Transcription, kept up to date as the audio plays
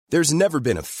There's never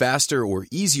been a faster or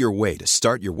easier way to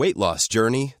start your weight loss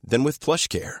journey than with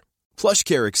PlushCare.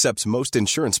 PlushCare accepts most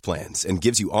insurance plans and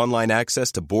gives you online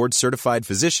access to board-certified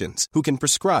physicians who can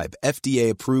prescribe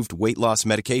FDA-approved weight loss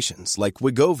medications like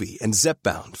Wegovy and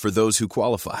Zepbound for those who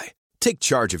qualify. Take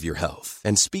charge of your health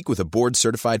and speak with a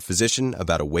board-certified physician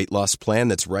about a weight loss plan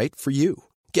that's right for you.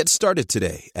 Get started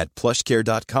today at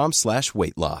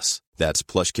plushcare.com/weight loss. That's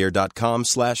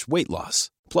plushcare.com/weight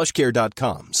loss.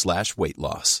 plushcare.com/weight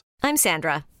loss. I'm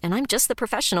Sandra, and I'm just the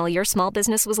professional your small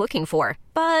business was looking for.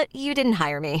 But you didn't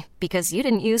hire me because you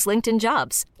didn't use LinkedIn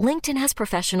Jobs. LinkedIn has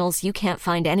professionals you can't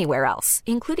find anywhere else,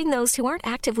 including those who aren't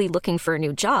actively looking for a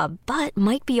new job, but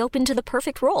might be open to the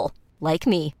perfect role, like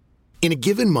me. In a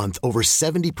given month, over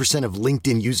 70% of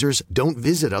LinkedIn users don't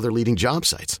visit other leading job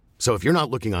sites. So if you're not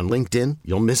looking on LinkedIn,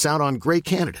 you'll miss out on great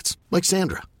candidates like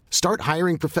Sandra. Start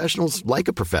hiring professionals like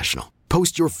a professional.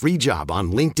 Post your free job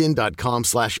on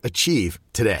linkedin.com/achieve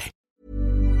today.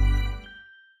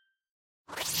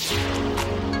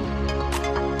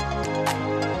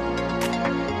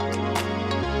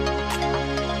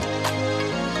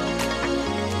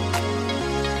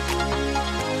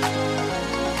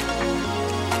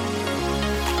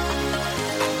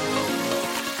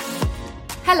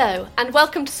 Hello, and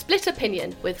welcome to Split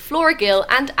Opinion with Flora Gill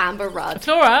and Amber Rudd.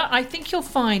 Flora, I think you'll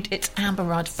find it's Amber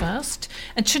Rudd first.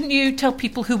 And shouldn't you tell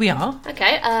people who we are?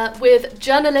 Okay, with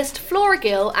journalist Flora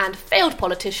Gill and failed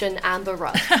politician Amber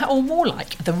Rudd. Or more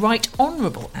like the Right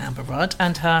Honourable Amber Rudd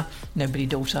and her nobody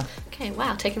daughter. Okay,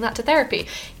 wow, taking that to therapy.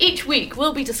 Each week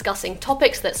we'll be discussing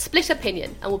topics that split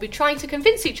opinion and we'll be trying to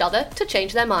convince each other to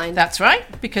change their mind. That's right,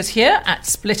 because here at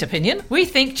Split Opinion, we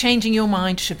think changing your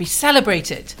mind should be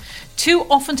celebrated. Too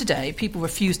often today, people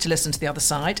refuse to listen to the other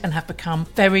side and have become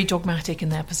very dogmatic in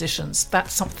their positions.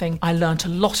 That's something I learnt a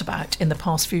lot about in the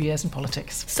past few years in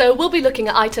politics. So we'll be looking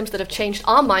at items that have changed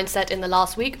our mindset in the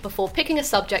last week before picking a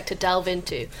subject to delve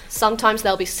into. Sometimes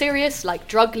they'll be serious, like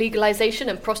drug legalisation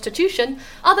and prostitution.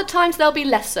 Other times they'll be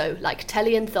less so, like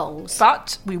telly and thongs.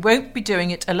 But we won't be doing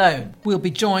it alone. We'll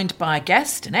be joined by a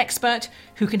guest, an expert,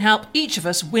 who can help each of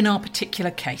us win our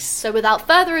particular case. So without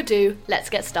further ado,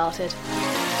 let's get started.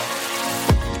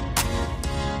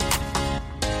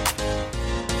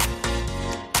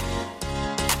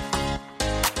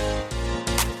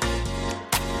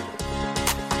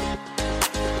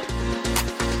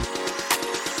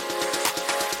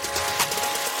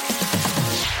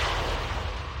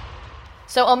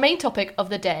 So our main topic of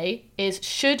the day is,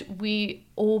 should we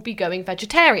all be going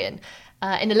vegetarian?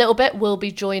 In a little bit, we'll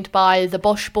be joined by the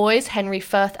Bosch Boys, Henry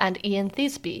Firth and Ian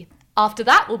Thisbe. After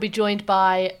that, we'll be joined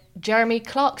by Jeremy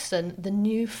Clarkson, the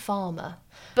new farmer.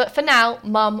 But for now,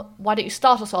 Mum, why don't you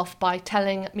start us off by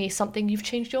telling me something you've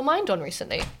changed your mind on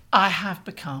recently? I have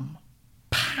become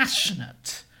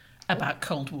passionate about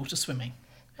cold water swimming.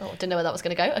 Oh, didn't know where that was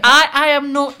going to go. Okay. I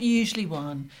am not usually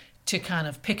one to kind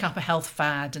of pick up a health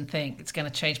fad and think it's going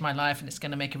to change my life and it's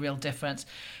going to make a real difference.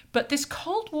 But this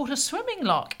cold water swimming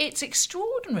lock, it's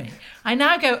extraordinary. I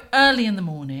now go early in the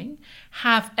morning,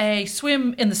 have a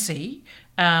swim in the sea,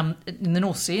 in the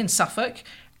North Sea in Suffolk,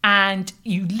 and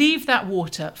you leave that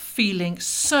water feeling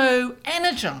so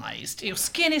energised. Your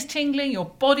skin is tingling, your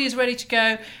body is ready to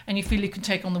go, and you feel you can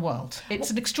take on the world.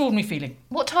 It's an extraordinary feeling.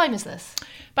 What time is this?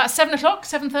 About 7 o'clock,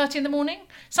 7:30 in the morning.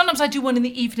 Sometimes I do one in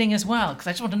the evening as well, because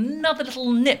I just want another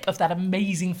little nip of that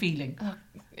amazing feeling.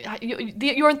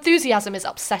 Your enthusiasm is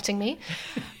upsetting me.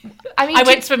 I mean, I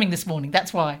went swimming this morning,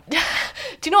 that's why. Do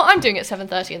you know what I'm doing at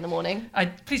 7:30 in the morning?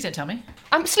 Please don't tell me.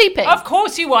 I'm sleeping. Of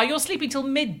course you are. You're sleeping till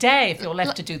midday if you're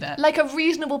left to do that. Like a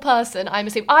reasonable person, I'm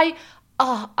asleep. I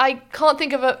can't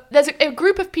think of there's a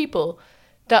group of people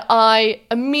that I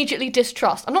immediately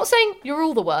distrust. I'm not saying you're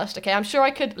all the worst, okay? I'm sure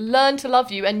I could learn to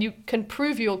love you and you can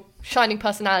prove your shining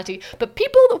personality. But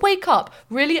people that wake up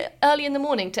really early in the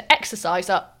morning to exercise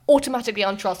are automatically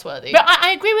untrustworthy. But I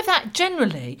agree with that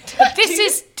generally. But this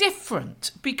is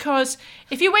different because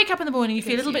if you wake up in the morning, you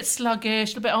feel a little bit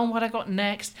sluggish, a little bit, what I got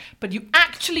next, but you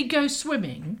actually go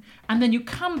swimming and then you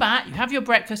come back, you have your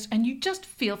breakfast and you just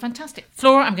feel fantastic.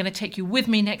 Flora, I'm going to take you with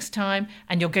me next time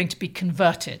and you're going to be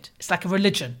converted. It's like a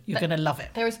religion. You're going to love it.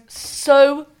 There is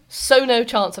so no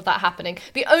chance of that happening.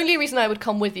 The only reason I would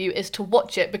come with you is to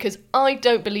watch it, because I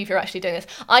don't believe you're actually doing this.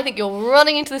 I think you're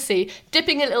running into the sea,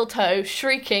 dipping a little toe,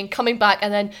 shrieking, coming back,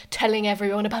 and then telling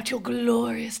everyone about your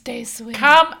glorious day's swim.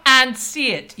 Come and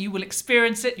see it. You will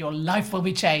experience it. Your life will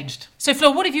be changed. So,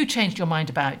 Flo, what have you changed your mind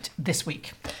about this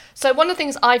week? So one of the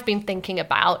things I've been thinking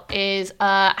about is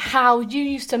how you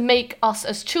used to make us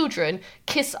as children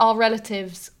kiss our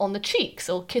relatives on the cheeks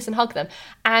or kiss and hug them.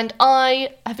 And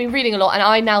I have been reading a lot and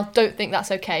I now don't think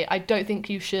that's okay. I don't think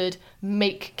you should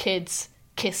make kids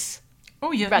kiss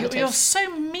Oh, you're relatives.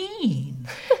 so mean.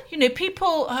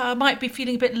 People might be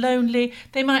feeling a bit lonely.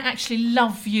 They might actually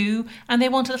love you and they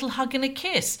want a little hug and a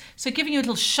kiss. So giving you a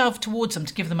little shove towards them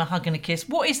to give them a hug and a kiss,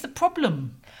 what is the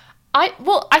problem? I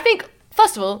think,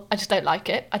 first of all, I just don't like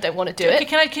it. I don't want to do it.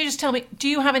 Can you just tell me, do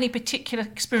you have any particular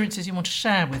experiences you want to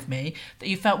share with me that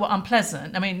you felt were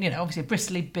unpleasant? I mean, obviously a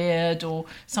bristly beard or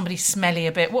somebody smelly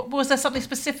a bit. Was there something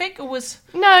specific or was...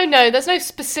 No, there's no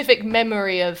specific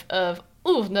memory of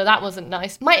oh, no, that wasn't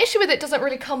nice. My issue with it doesn't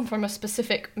really come from a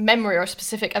specific memory or a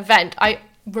specific event. I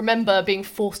remember being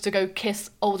forced to go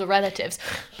kiss older relatives.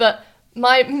 But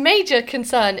my major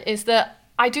concern is that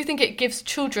I do think it gives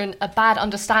children a bad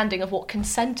understanding of what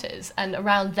consent is and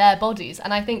around their bodies.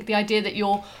 And I think the idea that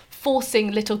you're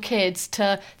forcing little kids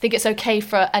to think it's okay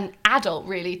for an adult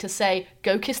really to say,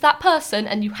 go kiss that person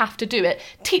and you have to do it,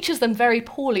 teaches them very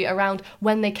poorly around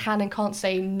when they can and can't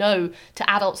say no to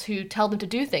adults who tell them to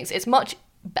do things. It's much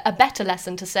a better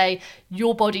lesson to say,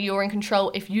 your body, you're in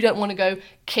control. If you don't want to go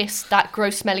kiss that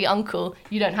gross smelly uncle,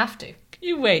 you don't have to.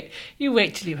 You wait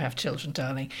till you have children,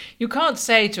 darling. You can't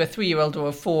say to a 3-year-old or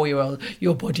a 4-year-old,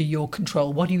 your body, your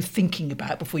control. What are you thinking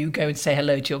about before you go and say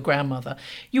hello to your grandmother?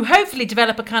 You hopefully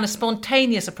develop a kind of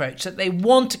spontaneous approach that they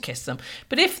want to kiss them.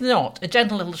 But if not, a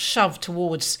gentle little shove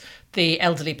towards the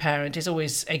elderly parent is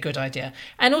always a good idea.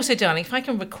 And also, darling, if I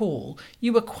can recall,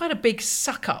 you were quite a big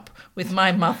suck-up with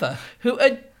my mother, who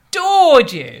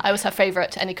adored you. I was her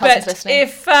favourite. Any cousins listening?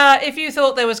 If you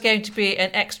thought there was going to be an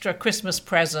extra Christmas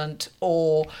present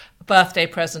or birthday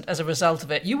present as a result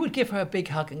of it, you would give her a big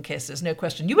hug and kiss. There's no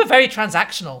question. You were very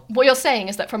transactional. What you're saying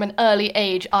is that from an early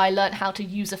age, I learnt how to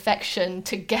use affection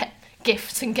to get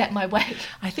gifts and get my way.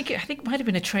 I think it might have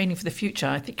been a training for the future.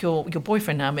 I think your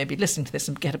boyfriend now may be listening to this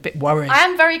and get a bit worried. I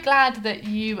am very glad that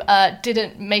you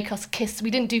didn't make us kiss. We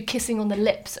didn't do kissing on the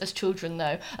lips as children,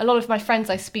 though. A lot of my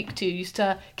friends I speak to used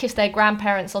to kiss their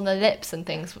grandparents on the lips and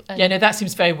things. Yeah, no, that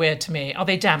seems very weird to me. Are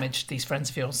they damaged, these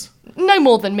friends of yours? No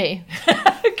more than me.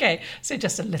 Okay, so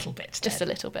just a little bit. Just a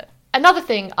little bit. Another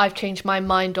thing I've changed my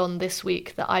mind on this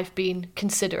week that I've been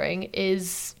considering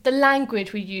is the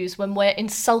language we use when we're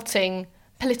insulting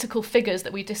political figures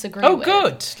that we disagree with. Oh,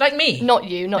 good. Like me. Not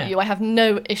you. I have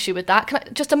no issue with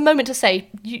that. Just a moment to say,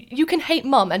 you can hate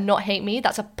Mum and not hate me.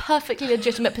 That's a perfectly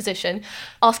legitimate position.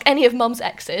 Ask any of Mum's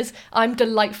exes. I'm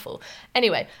delightful.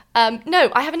 Anyway,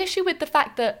 no, I have an issue with the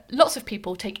fact that lots of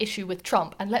people take issue with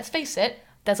Trump. And let's face it,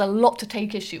 there's a lot to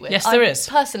take issue with. Yes, there is.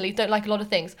 I personally don't like a lot of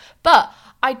things. But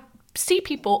I see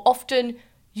people often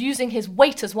using his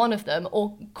weight as one of them,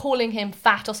 or calling him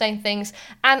fat, or saying things,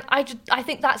 and I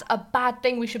think that's a bad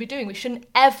thing we should be doing. We shouldn't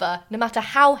ever, no matter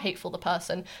how hateful the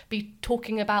person, be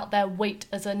talking about their weight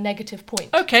as a negative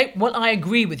point. Okay, well, I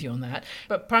agree with you on that,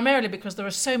 but primarily because there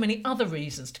are so many other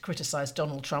reasons to criticise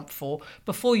Donald Trump for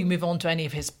before you move on to any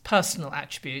of his personal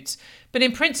attributes. But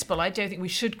in principle, I don't think we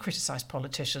should criticise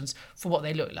politicians for what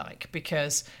they look like,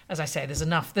 because, as I say, there's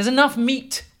enough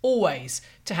meat always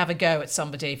to have a go at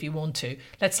somebody if you want to.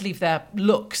 Let's leave their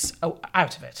looks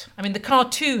out of it. I mean, the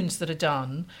cartoons that are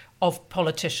done of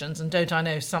politicians, and don't I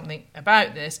know something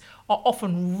about this, are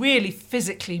often really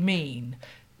physically mean.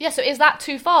 Yeah, so is that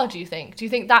too far, do you think? Do you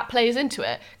think that plays into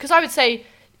it? Because I would say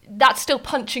that's still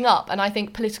punching up, and I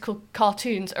think political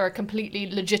cartoons are a completely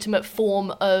legitimate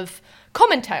form of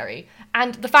commentary.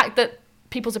 And the fact that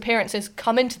people's appearances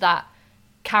come into that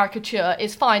caricature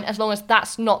is fine, as long as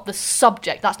that's not the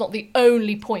subject, that's not the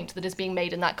only point that is being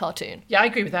made in that cartoon. Yeah, I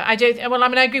agree with that. I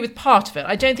agree with part of it.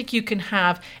 I don't think you can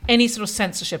have any sort of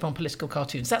censorship on political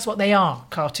cartoons. That's what they are,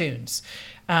 cartoons.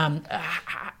 Hang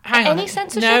on. Any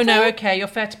censorship? No, okay, you're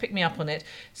fair to pick me up on it.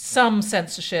 Some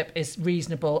censorship is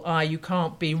reasonable. You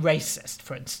can't be racist,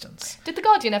 for instance. Did The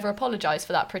Guardian ever apologise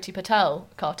for that Priti Patel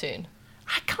cartoon?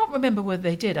 I can't remember whether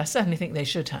they did. I certainly think they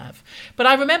should have. But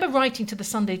I remember writing to the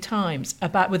Sunday Times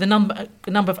with a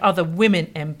number of other women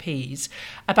MPs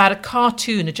about a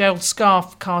cartoon, a Gerald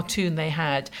Scarfe cartoon they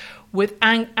had with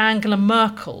Angela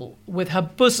Merkel with her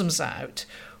bosoms out,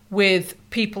 with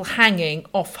people hanging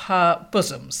off her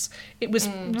bosoms. It was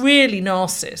really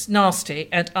nasty,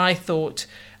 and I thought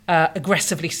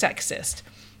aggressively sexist.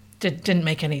 Didn't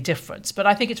make any difference. But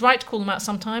I think it's right to call them out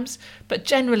sometimes. But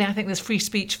generally, I think there's free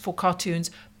speech for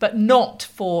cartoons, but not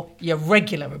for your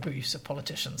regular abuse of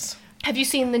politicians. Have you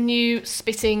seen the new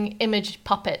spitting image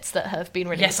puppets that have been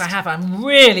released? Yes, I have. I'm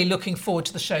really looking forward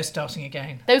to the show starting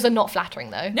again. Those are not flattering,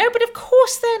 though. No, but of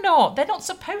course they're not. They're not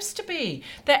supposed to be.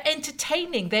 They're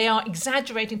entertaining. They are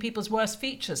exaggerating people's worst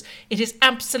features. It is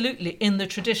absolutely in the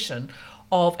tradition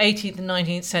of 18th and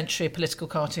 19th century political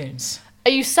cartoons. Are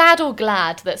you sad or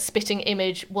glad that Spitting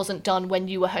Image wasn't done when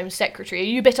you were Home Secretary? Are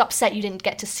you a bit upset you didn't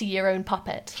get to see your own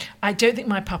puppet? I don't think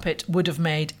my puppet would have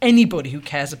made anybody who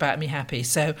cares about me happy.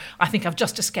 So I think I've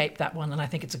just escaped that one, and I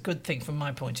think it's a good thing from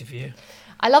my point of view.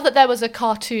 I love that there was a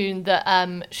cartoon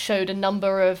that showed a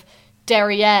number of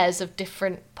derrieres of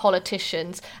different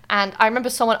politicians, and I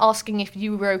remember someone asking if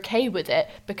you were okay with it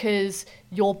because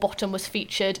your bottom was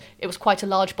featured. It was quite a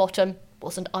large bottom.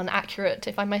 Wasn't inaccurate,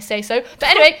 if I may say so. But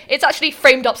anyway, it's actually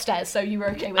framed upstairs, so you were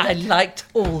okay with it. I liked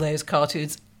all those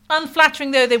cartoons.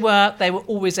 Unflattering though they were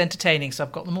always entertaining, so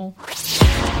I've got them all.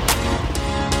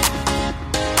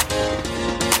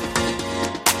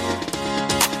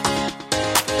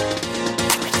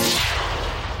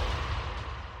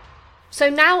 So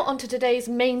now on to today's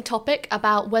main topic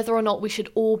about whether or not we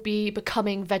should all be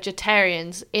becoming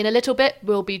vegetarians. In a little bit,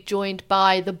 we'll be joined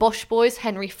by the Bosch Boys,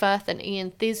 Henry Firth and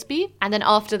Ian Thisbe. And then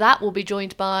after that, we'll be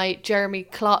joined by Jeremy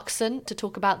Clarkson to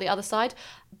talk about the other side.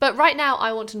 But right now,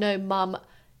 I want to know, Mum,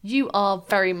 you are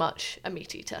very much a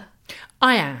meat eater.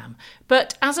 I am.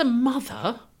 But as a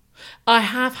mother, I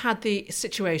have had the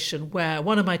situation where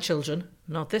one of my children,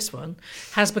 not this one,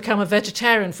 has become a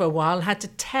vegetarian for a while and had to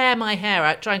tear my hair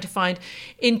out trying to find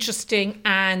interesting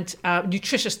and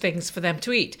nutritious things for them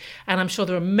to eat. And I'm sure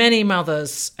there are many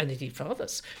mothers, and indeed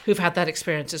fathers, who've had that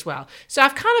experience as well. So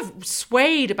I've kind of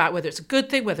swayed about whether it's a good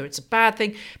thing, whether it's a bad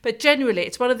thing, but generally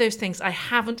it's one of those things I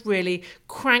haven't really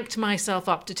cranked myself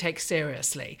up to take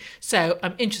seriously. So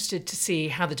I'm interested to see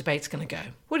how the debate's going to go.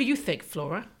 What do you think,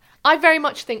 Flora? I very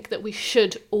much think that we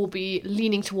should all be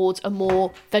leaning towards a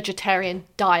more vegetarian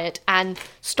diet and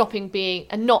stopping being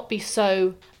and not be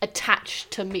so attached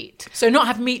to meat. So not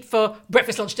have meat for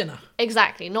breakfast, lunch, dinner.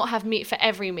 Exactly, not have meat for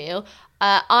every meal.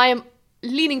 I am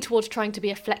leaning towards trying to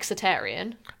be a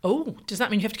flexitarian. Oh, does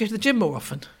that mean you have to go to the gym more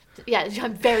often? Yeah,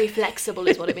 I'm very flexible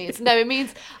is what it means. No, it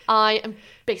means I am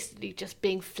basically just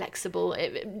being flexible.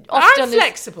 I'm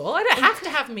flexible. I don't have to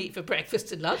have meat for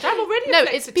breakfast and lunch. I'm already a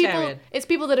flexitarian. It's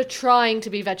people that are trying to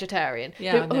be vegetarian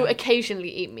who occasionally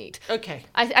eat meat. Okay.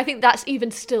 I think that's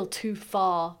even still too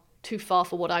far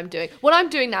for what I'm doing. What I'm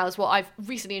doing now is what I've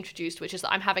recently introduced, which is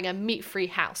that I'm having a meat-free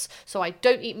house. So I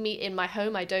don't eat meat in my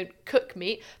home, I don't cook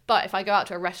meat, but if I go out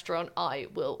to a restaurant, I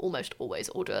will almost always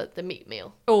order the meat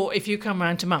meal. Or if you come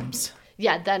round to Mum's.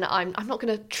 Yeah, then I'm not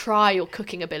going to try your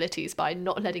cooking abilities by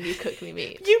not letting you cook me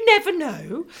meat. You never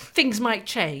know. Things might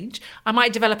change. I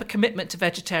might develop a commitment to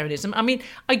vegetarianism. I mean,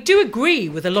 I do agree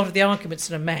with a lot of the arguments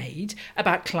that are made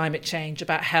about climate change,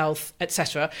 about health,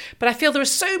 etc. But I feel there are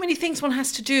so many things one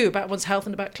has to do about one's health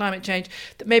and about climate change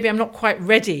that maybe I'm not quite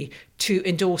ready to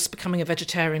endorse becoming a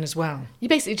vegetarian as well. You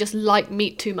basically just like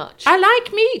meat too much. I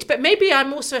like meat, but maybe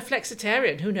I'm also a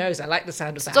flexitarian. Who knows? I like the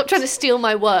sound of that. Stop trying to steal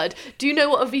my word. Do you know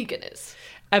what a vegan is?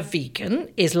 A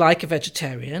vegan is like a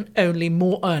vegetarian, only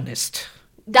more earnest.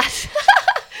 That's...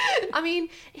 I mean,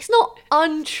 it's not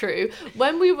untrue.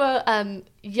 When we were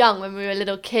young, when we were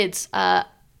little kids,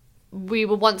 we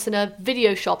were once in a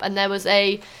video shop and there was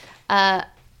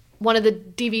one of the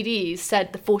DVDs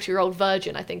said The 40-Year-Old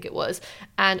Virgin, I think it was.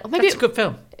 And maybe That's a good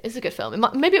film. It's a good film.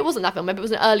 Maybe it wasn't that film. Maybe it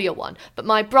was an earlier one. But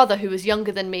my brother, who was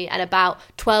younger than me and about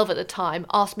 12 at the time,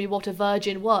 asked me what a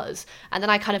virgin was. And then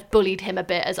I kind of bullied him a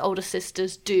bit, as older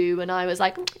sisters do. And I was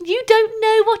like, you don't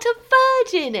know what a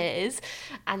virgin is?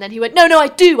 And then he went, no, I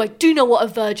do. I do know what a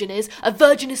virgin is. A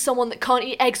virgin is someone that can't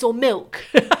eat eggs or milk.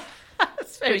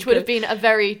 Which would have been a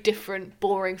very different,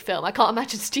 boring film. I can't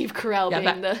imagine Steve Carell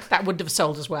being that wouldn't have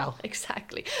sold as well.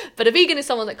 Exactly. But a vegan is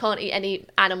someone that can't eat any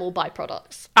animal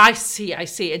byproducts. I see.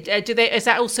 Is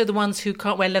that also the ones who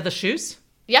can't wear leather shoes?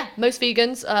 Yeah, most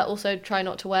vegans also try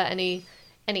not to wear any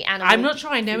animal. I'm not sure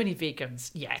I know any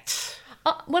vegans yet.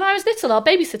 When I was little, our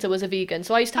babysitter was a vegan,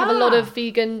 so I used to have a lot of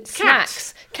vegan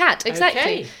snacks. Cat, exactly.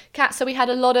 Okay. Cat. So we had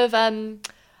a lot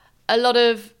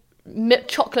of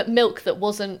chocolate milk that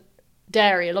wasn't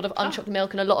dairy, a lot of unchocolate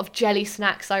milk, and a lot of jelly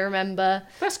snacks, I remember.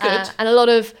 That's good. And a lot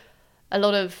of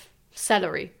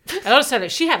celery. A lot of celery.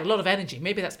 She had a lot of energy.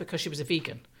 Maybe that's because she was a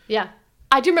vegan. Yeah.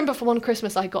 I do remember for one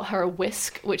Christmas I got her a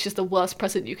whisk, which is the worst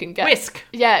present you can get. Whisk?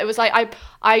 Yeah, it was like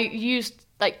I used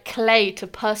like clay to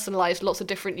personalise lots of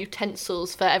different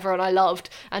utensils for everyone I loved,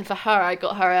 and for her I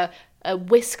got her a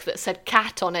whisk that said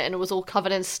cat on it, and it was all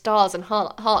covered in stars and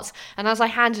hearts. And as I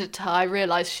handed it to her, I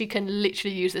realised she can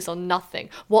literally use this on nothing.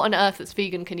 What on earth that's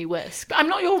vegan can you whisk? But I'm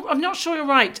not sure you're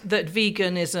right that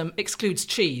veganism excludes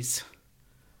cheese.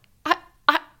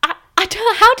 I don't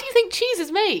know. How do you think cheese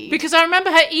is made? Because I remember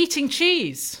her eating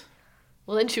cheese.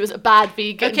 Well, then she was a bad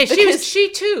vegan. Okay, she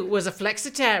too was a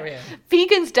flexitarian.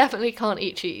 Vegans definitely can't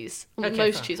eat cheese. Okay,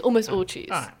 Most fine. cheese, almost all cheese.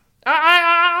 All right.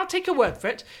 I'll take your word for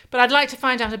it, but I'd like to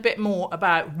find out a bit more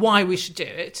about why we should do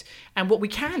it and what we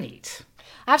can eat.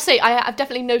 I have to say, I've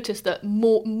definitely noticed that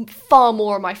far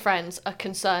more of my friends are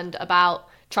concerned about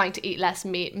trying to eat less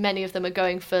meat. Many of them are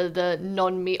going for the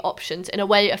non-meat options. In a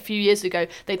way, a few years ago,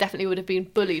 they definitely would have been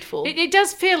bullied for. It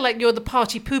does feel like you're the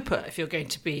party pooper if you're going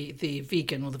to be the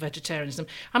vegan or the vegetarianism.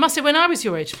 I must say, when I was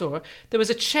your age, Flora, there was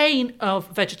a chain of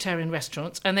vegetarian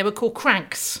restaurants, and they were called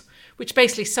Cranks, which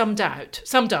basically summed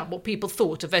up what people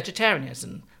thought of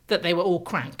vegetarianism, that they were all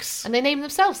cranks. And they named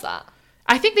themselves that?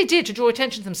 I think they did, to draw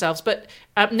attention to themselves, but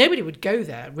nobody would go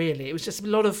there, really. It was just a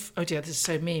lot of, oh dear, this is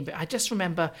so mean, but I just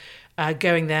remember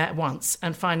going there once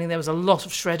and finding there was a lot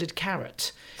of shredded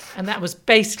carrot. And that was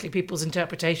basically people's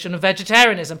interpretation of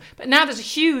vegetarianism. But now there's a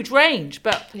huge range,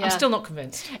 but yeah. I'm still not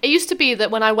convinced. It used to be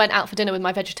that when I went out for dinner with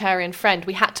my vegetarian friend,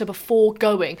 we had to, before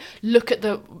going, look at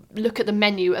the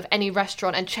menu of any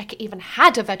restaurant and check it even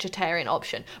had a vegetarian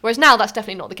option. Whereas now that's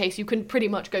definitely not the case. You can pretty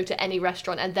much go to any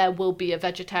restaurant and there will be a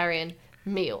vegetarian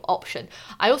meal option.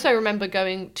 I also remember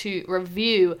going to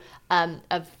review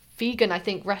a vegan, I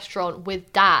think, restaurant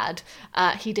with Dad.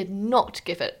 He did not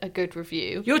give it a good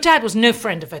review. Your dad was no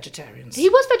friend of vegetarians. He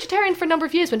was vegetarian for a number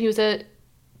of years when he was a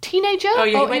teenager. Oh,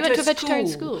 yeah, he went to a vegetarian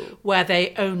school where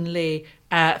they only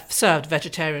served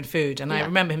vegetarian food. And I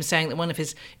remember him saying that one of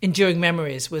his enduring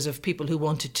memories was of people who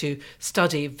wanted to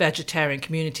study vegetarian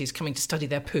communities coming to study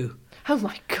their poo. Oh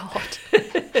my God.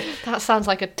 That sounds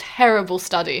like a terrible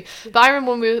study. But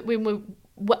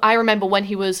I remember when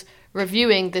he was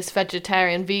reviewing this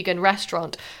vegetarian vegan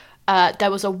restaurant,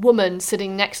 there was a woman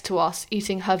sitting next to us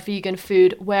eating her vegan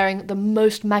food wearing the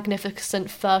most magnificent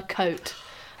fur coat.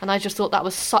 And I just thought that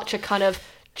was such a kind of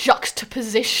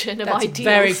juxtaposition of ideals. That's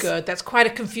very good. That's quite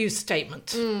a confused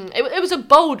statement. It was a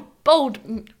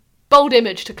bold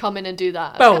image to come in and do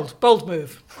that. Bold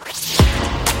move.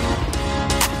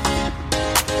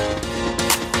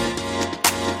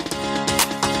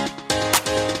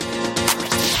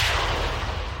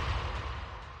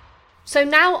 So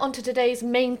now on to today's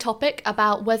main topic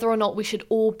about whether or not we should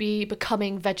all be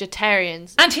becoming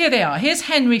vegetarians. And here they are. Here's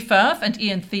Henry Firth and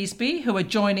Ian Thiesby, who are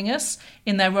joining us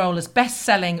in their role as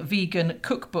best-selling vegan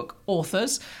cookbook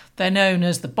authors. They're known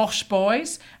as the Bosch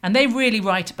Boys, and they really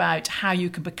write about how you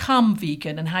can become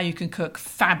vegan and how you can cook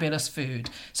fabulous food.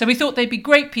 So we thought they'd be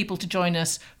great people to join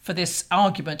us for this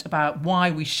argument about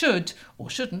why we should or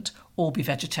shouldn't all be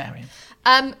vegetarian.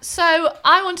 So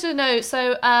I wanted to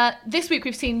know, this week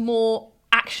we've seen more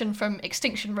action from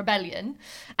Extinction Rebellion,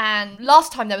 and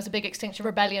last time there was a big Extinction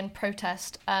Rebellion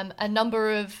protest, a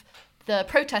number of the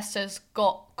protesters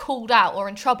got called out or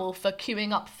in trouble for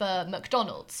queuing up for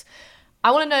McDonald's. I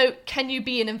want to know, can you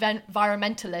be an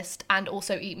environmentalist and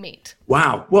also eat meat?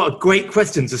 Wow, what a great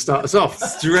question to start us off.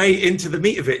 Straight into the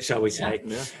meat of it, shall we say.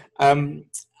 Yeah.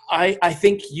 I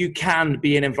think you can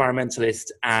be an environmentalist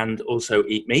and also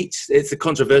eat meat. It's a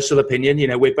controversial opinion. You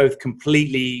know, we're both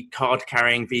completely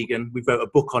card-carrying vegan. We wrote a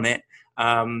book on it.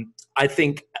 I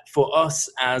think for us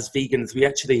as vegans, we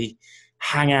actually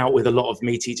hang out with a lot of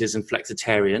meat eaters and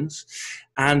flexitarians.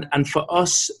 And for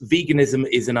us, veganism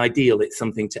is an ideal. It's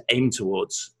something to aim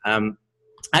towards.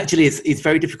 Actually, it's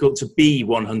very difficult to be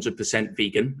 100%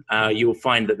 vegan. You will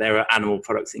find that there are animal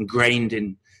products ingrained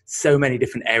in so many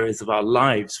different areas of our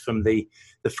lives, from the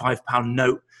 £5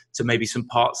 note to maybe some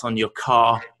parts on your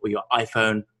car or your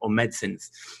iPhone or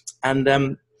medicines.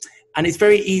 And it's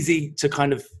very easy to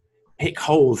kind of pick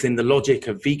holes in the logic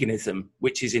of veganism,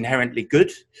 which is inherently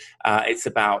good. It's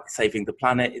about saving the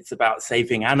planet. It's about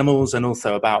saving animals, and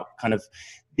also about kind of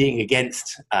being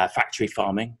against factory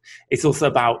farming. It's also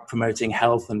about promoting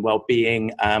health and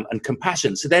well-being and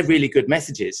compassion. So they're really good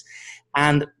messages.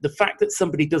 And the fact that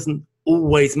somebody doesn't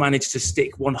always manage to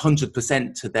stick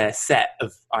 100% to their set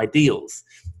of ideals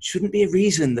shouldn't be a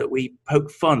reason that we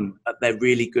poke fun at their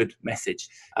really good message.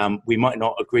 We might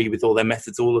not agree with all their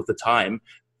methods all of the time,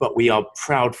 but we are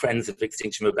proud friends of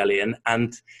Extinction Rebellion.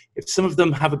 And if some of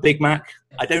them have a Big Mac,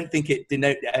 I don't think it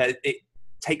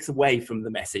takes away from the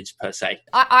message per se.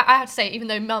 I have to say, even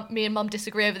though me and Mum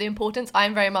disagree over the importance,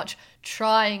 I'm very much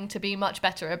trying to be much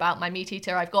better about my meat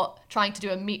eater. I've got trying to do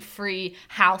a meat-free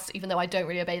house, even though I don't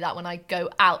really obey that when I go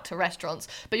out to restaurants.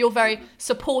 But you're very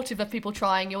supportive of people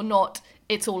trying. You're not,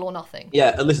 it's all or nothing.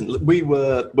 Yeah, listen,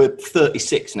 we're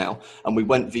 36 now, and we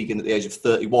went vegan at the age of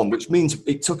 31, which means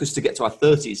it took us to get to our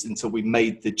 30s until we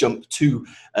made the jump to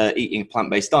eating a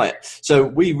plant-based diet. So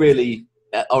we really...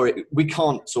 we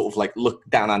can't sort of like look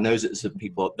down our nose at some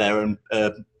people at their own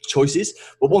choices.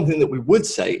 But one thing that we would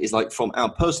say is, like, from our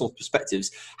personal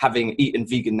perspectives, having eaten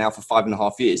vegan now for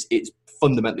 5.5 years, it's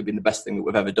fundamentally been the best thing that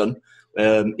we've ever done.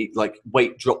 like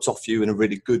weight drops off you in a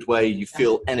really good way. You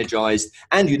feel energized,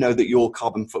 and you know that your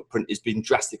carbon footprint has been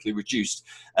drastically reduced,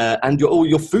 and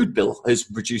your food bill has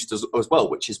reduced as well,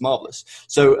 which is marvelous.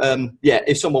 So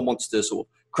if someone wants to sort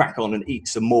of crack on and eat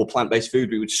some more plant-based food,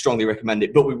 we would strongly recommend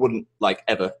it, but we wouldn't like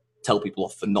ever tell people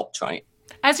off for not trying it.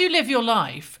 As you live your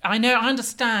life, I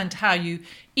understand how you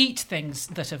eat things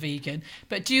that are vegan,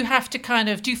 but do you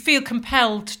feel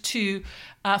compelled to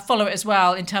follow it as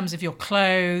well in terms of your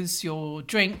clothes, your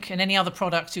drink, and any other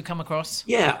products you come across?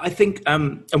 Yeah, I think,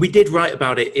 and we did write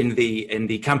about it in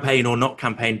the campaign or not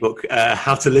campaign book,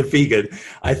 How to Live Vegan.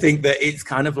 I think that it's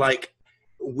kind of like,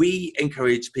 we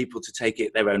encourage people to take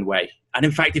it their own way. And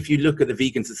in fact, if you look at the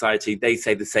Vegan Society, they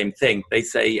say the same thing. They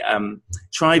say,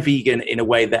 try vegan in a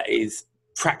way that is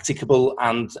practicable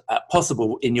and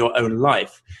possible in your own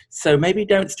life. So maybe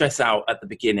don't stress out at the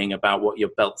beginning about what your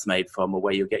belt's made from or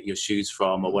where you get your shoes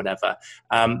from or whatever.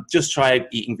 Just try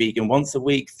eating vegan once a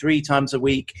week, 3 times a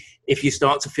week. If you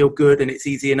start to feel good and it's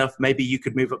easy enough, maybe you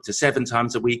could move up to 7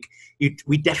 times a week.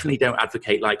 We definitely don't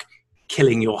advocate like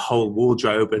killing your whole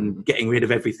wardrobe and getting rid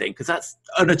of everything, because that's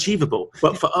unachievable.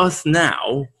 But for us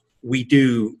now, we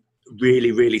do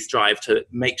really, really strive to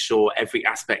make sure every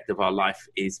aspect of our life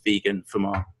is vegan, from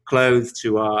our clothes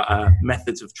to our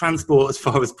methods of transport as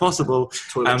far as possible.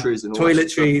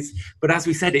 Toiletries. But as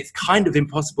we said, it's kind of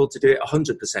impossible to do it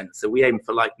 100%. So we aim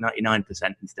for like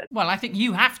 99% instead. Well, I think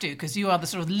you have to, because you are the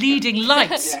sort of leading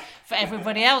lights for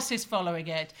everybody else who's following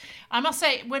it. I must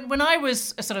say, when I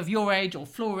was sort of your age or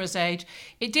Flora's age,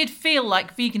 it did feel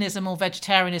like veganism or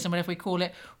vegetarianism, whatever we call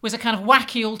it, was a kind of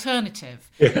wacky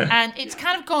alternative. Yeah. And it's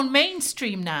kind of gone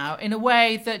mainstream now in a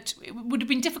way that it would have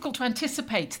been difficult to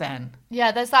anticipate then.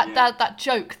 Yeah, there's that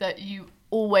joke that you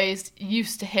always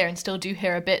used to hear and still do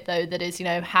hear a bit, though, that is,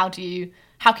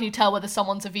 how can you tell whether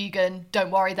someone's a vegan?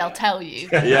 Don't worry, they'll tell you.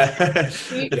 Yeah.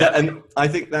 And I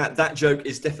think that joke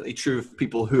is definitely true of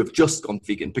people who have just gone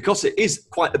vegan, because it is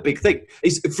quite a big thing.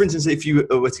 For instance, if you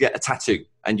were to get a tattoo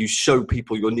and you show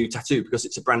people your new tattoo because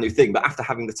it's a brand new thing, but after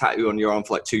having the tattoo on your arm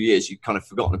for like 2 years, you've kind of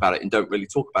forgotten about it and don't really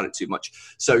talk about it too much.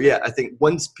 So yeah, I think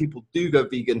once people do go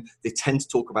vegan, they tend to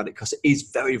talk about it because it is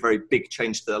very, very big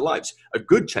change to their lives, a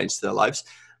good change to their lives.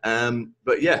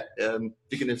 But yeah,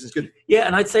 veganism is good. Yeah,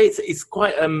 and I'd say it's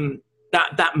quite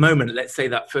that moment. Let's say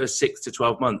that first 6 to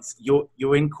 12 months,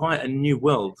 you're in quite a new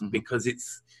world, because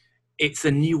it's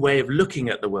a new way of looking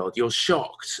at the world. You're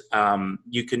shocked.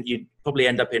 You'd probably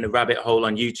end up in a rabbit hole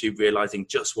on YouTube, realizing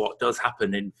just what does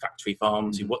happen in factory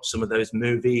farms. You watch some of those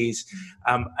movies,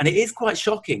 and it is quite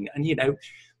shocking. And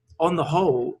on the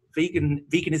whole,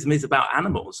 veganism is about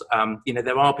animals.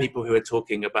 There are people who are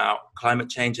talking about climate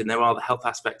change, and there are the health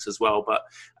aspects as well. But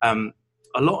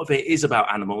a lot of it is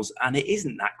about animals, and it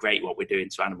isn't that great what we're doing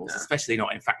to animals, especially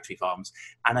not in factory farms.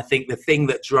 And I think the thing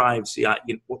that drives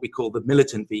what we call the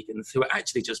militant vegans, who are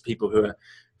actually just people who are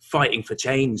fighting for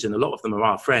change, and a lot of them are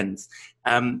our friends,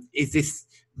 is this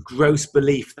gross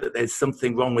belief that there's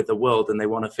something wrong with the world and they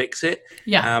want to fix it.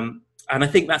 Yeah. And I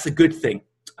think that's a good thing.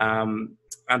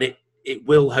 And it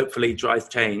will hopefully drive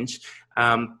change.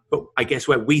 But I guess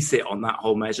where we sit on that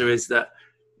whole measure is that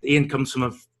Ian comes from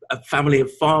a family of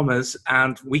farmers,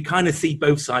 and we kind of see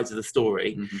both sides of the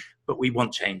story, but we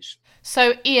want change.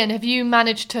 So Ian, have you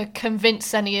managed to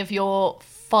convince any of your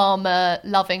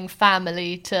farmer-loving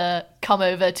family to come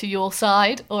over to your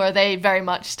side, or are they very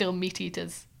much still meat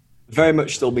eaters? Very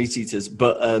much still meat eaters,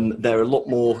 but they're a lot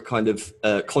more kind of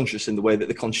conscious in the way that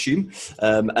they consume.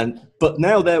 But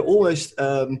now they're almost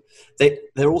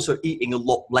they're also eating a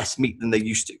lot less meat than they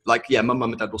used to. Like, yeah, my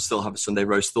mum and dad will still have a Sunday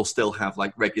roast. They'll still have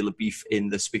like regular beef in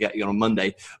the spaghetti on a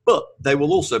Monday, but they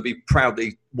will also be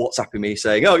proudly WhatsApping me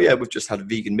saying, "Oh yeah, we've just had a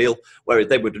vegan meal," whereas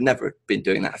they would have never been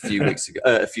doing that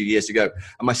a few years ago.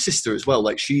 And my sister as well,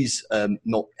 like she's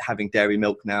not having dairy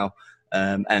milk now.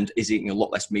 And is eating a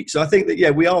lot less meat. So I think that,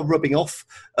 yeah, we are rubbing off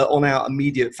on our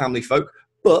immediate family folk,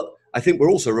 but I think we're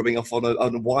also rubbing off on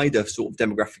a wider sort of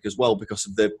demographic as well, because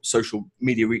of the social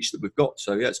media reach that we've got.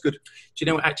 So yeah, it's good. Do you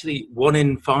know, actually 1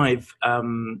 in 5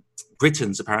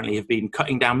 Britons apparently have been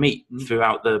cutting down meat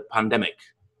throughout the pandemic.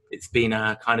 It's been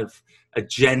a kind of a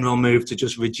general move to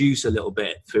just reduce a little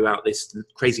bit throughout this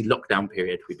crazy lockdown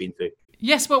period we've been through.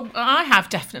 Yes, well, I have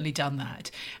definitely done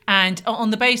that. And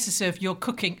on the basis of you're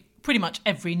cooking pretty much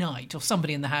every night, or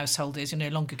somebody in the household is, you're no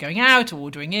longer going out or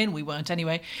ordering in, we weren't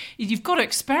anyway, you've got to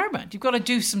experiment, you've got to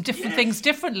do some different things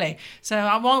differently. So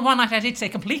one night I did say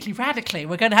completely radically,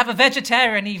 we're going to have a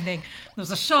vegetarian evening. There was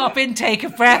a sharp intake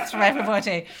of breath from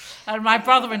everybody, and my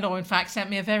brother-in-law in fact sent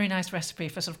me a very nice recipe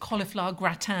for sort of cauliflower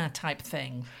gratin type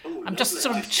thing. I'm just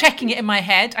sort of checking it in my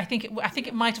head. I think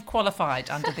it might have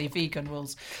qualified under the vegan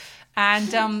rules.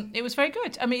 And it was very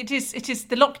good. I mean, it is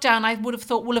the lockdown, I would have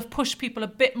thought, will have pushed people a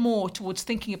bit more towards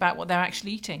thinking about what they're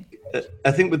actually eating.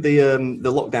 I think with the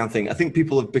lockdown thing, I think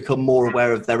people have become more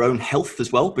aware of their own health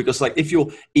as well, because like if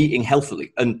you're eating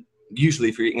healthily, and usually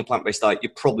if you're eating a plant-based diet,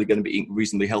 you're probably going to be eating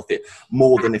reasonably healthy,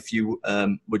 more than if you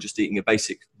were just eating a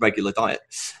basic regular diet.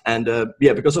 And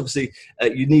because obviously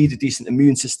you need a decent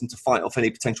immune system to fight off any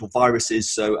potential viruses.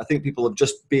 So I think people have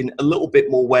just been a little bit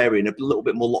more wary and a little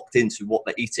bit more locked into what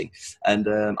they're eating. And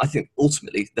I think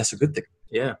ultimately that's a good thing.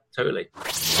 Yeah, totally.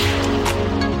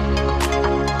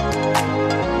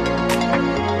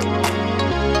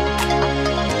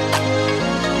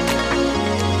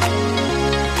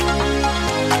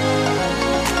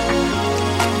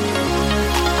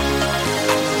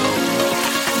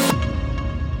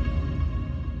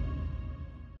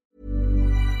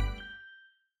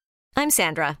 I'm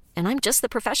Sandra, and I'm just the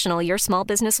professional your small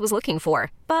business was looking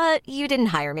for. But you didn't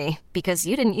hire me because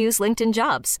you didn't use LinkedIn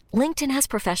Jobs. LinkedIn has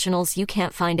professionals you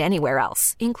can't find anywhere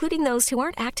else, including those who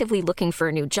aren't actively looking for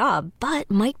a new job,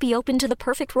 but might be open to the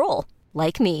perfect role,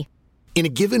 like me. In a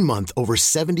given month, over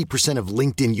 70% of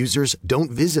LinkedIn users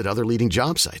don't visit other leading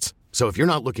job sites. So if you're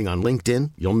not looking on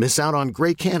LinkedIn, you'll miss out on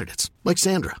great candidates like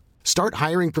Sandra. Start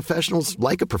hiring professionals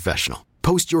like a professional.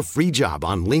 Post your free job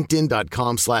on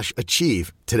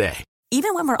linkedin.com/achieve today.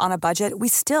 Even when we're on a budget, we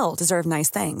still deserve nice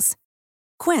things.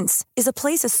 Quince is a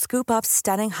place to scoop up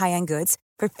stunning high-end goods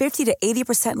for 50 to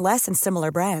 80% less than similar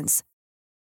brands.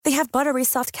 They have buttery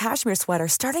soft cashmere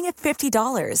sweaters starting at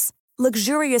 $50,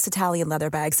 luxurious Italian leather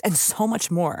bags, and so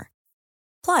much more.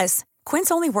 Plus,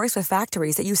 Quince only works with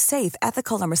factories that use safe,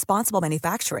 ethical, and responsible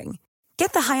manufacturing.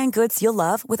 Get the high-end goods you'll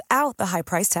love without the high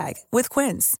price tag with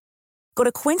Quince. Go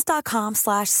to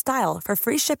quince.com/style for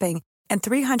free shipping and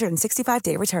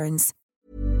 365-day returns.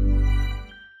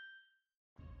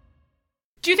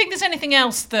 Do you think there's anything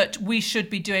else that we should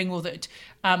be doing, or that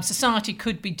society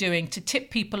could be doing, to tip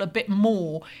people a bit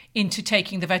more into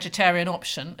taking the vegetarian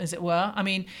option, as it were? I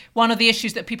mean, one of the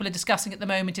issues that people are discussing at the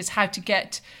moment is how to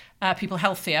get people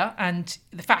healthier. And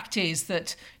the fact is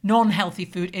that non-healthy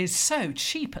food is so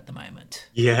cheap at the moment.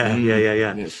 Yeah.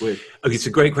 It's weird. Okay, it's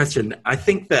a great question. I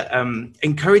think that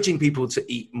encouraging people to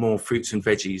eat more fruits and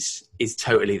veggies is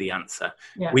totally the answer.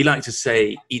 Yeah. We like to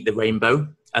say, eat the rainbow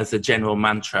as a general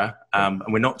mantra. And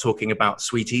we're not talking about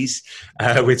sweeties.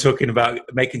 We're talking about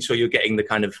making sure you're getting the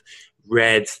kind of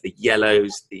reds, the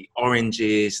yellows, the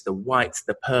oranges, the whites,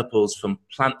 the purples from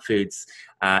plant foods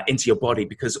into your body,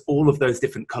 because all of those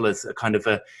different colors are kind of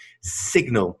a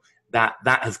signal that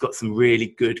has got some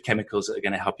really good chemicals that are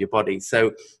going to help your body.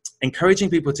 So encouraging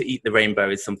people to eat the rainbow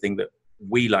is something that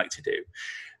we like to do.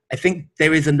 I think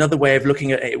there is another way of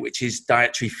looking at it, which is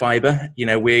dietary fiber. You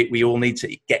know, we all need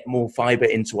to get more fiber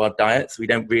into our diets. We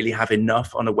don't really have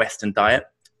enough on a Western diet.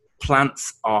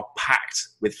 Plants are packed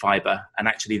with fiber, and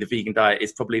actually the vegan diet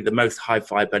is probably the most high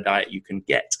fiber diet you can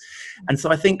get. And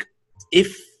so I think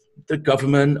if the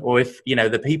government, or if, you know,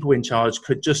 the people in charge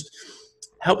could just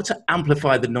help to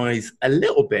amplify the noise a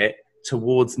little bit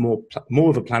towards more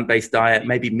of a plant-based diet,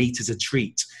 maybe meat as a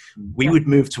treat, we would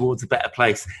move towards a better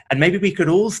place. And maybe we could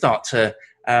all start to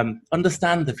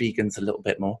understand the vegans a little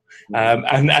bit more.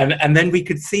 And then we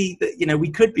could see that, you know, we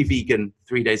could be vegan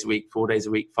 3 days a week, 4 days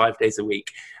a week, 5 days a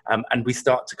week. And we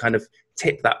start to kind of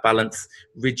tip that balance,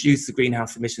 reduce the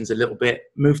greenhouse emissions a little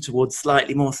bit, move towards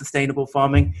slightly more sustainable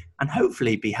farming, and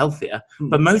hopefully be healthier.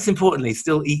 But most importantly,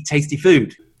 still eat tasty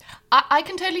food. I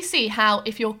can totally see how,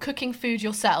 if you're cooking food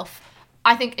yourself,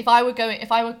 I think if I were going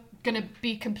to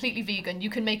be completely vegan, you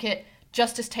can make it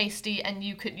just as tasty, and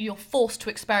you're forced to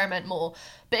experiment more.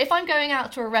 But if I'm going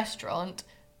out to a restaurant,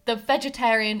 the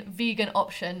vegetarian vegan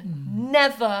option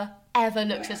never ever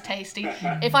looks as tasty.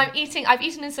 If I've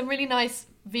eaten in some really nice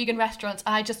vegan restaurants,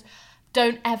 I just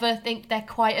don't ever think they're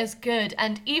quite as good.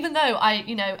 And even though I,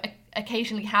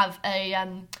 occasionally have a I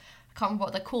can't remember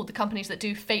what they're called, the companies that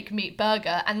do fake meat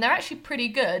burger, and they're actually pretty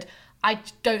good, I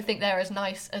don't think they're as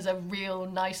nice as a real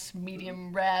nice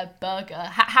medium rare burger.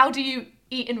 How do you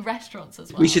eat in restaurants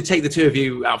as well? We should take the two of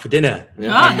you out for dinner. Yeah.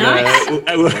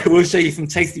 Nice. We'll show you some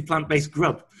tasty plant-based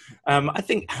grub. I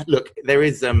think, look, there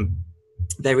is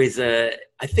I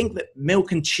think that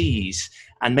milk and cheese,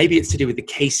 and maybe it's to do with the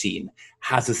casein,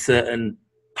 has a certain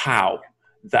pow,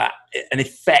 that an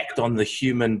effect on the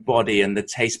human body and the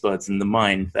taste buds and the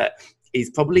mind that is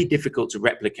probably difficult to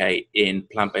replicate in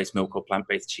plant-based milk or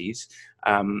plant-based cheese,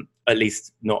 at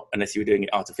least not unless you were doing it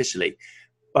artificially.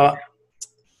 But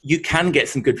you can get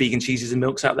some good vegan cheeses and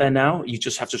milks out there now. You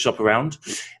just have to shop around.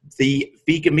 The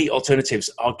vegan meat alternatives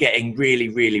are getting really,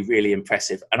 really, really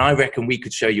impressive. And I reckon we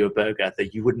could show you a burger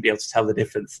that you wouldn't be able to tell the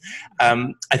difference.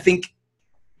 I think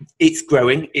it's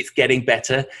growing, it's getting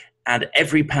better. And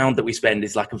every pound that we spend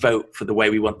is like a vote for the way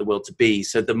we want the world to be.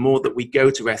 So the more that we go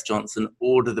to restaurants and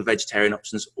order the vegetarian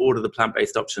options, order the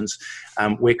plant-based options,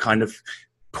 we're kind of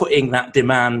putting that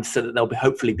demand so that there'll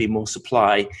hopefully be more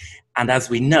supply. And as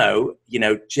we know,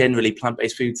 generally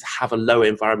plant-based foods have a lower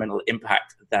environmental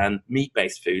impact than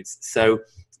meat-based foods. So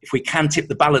if we can tip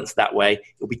the balance that way,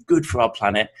 it'll be good for our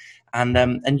planet.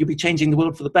 And you'll be changing the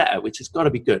world for the better, which has got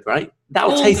to be good, right?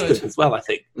 That'll taste good as well, I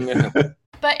think. Yeah.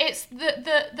 But it's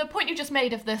the point you just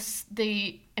made of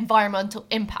the environmental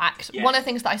impact. Yes. One of the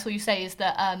things that I saw you say is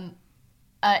that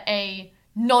a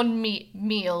non-meat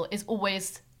meal is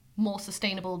always more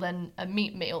sustainable than a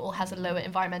meat meal or has a lower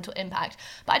environmental impact.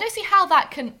 But I don't see how that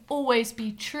can always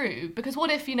be true, because what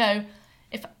if,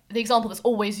 if the example that's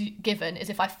always given is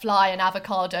if I fly an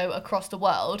avocado across the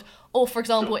world, or for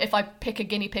example, if I pick a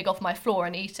guinea pig off my floor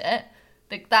and eat it,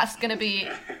 that's going to be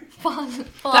far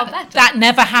better. That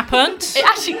never happened. It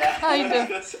actually kind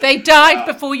of... They died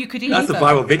before you could eat them. That's a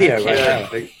viral video right there, I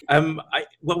think.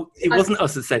 It wasn't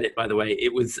us that said it, by the way.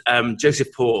 It was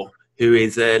Joseph Poore, who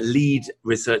is a lead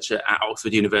researcher at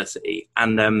Oxford University.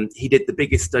 And he did the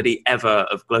biggest study ever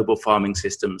of global farming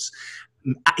systems.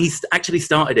 He actually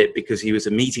started it because he was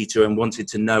a meat eater and wanted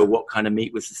to know what kind of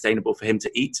meat was sustainable for him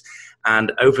to eat.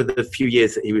 And over the few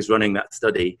years that he was running that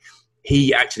study,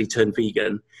 he actually turned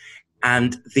vegan.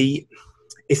 And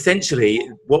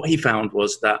essentially what he found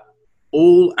was that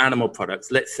all animal products,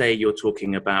 let's say you're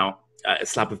talking about a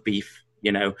slab of beef,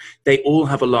 they all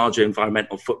have a larger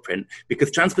environmental footprint, because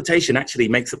transportation actually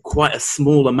makes up quite a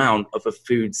small amount of a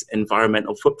food's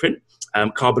environmental footprint,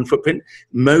 carbon footprint.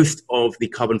 Most of the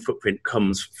carbon footprint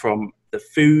comes from the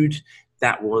food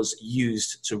that was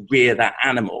used to rear that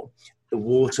animal, the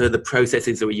water, the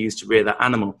processes that were used to rear that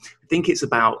animal. I think it's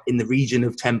about in the region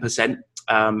of 10%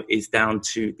 is down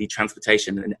to the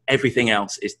transportation, and everything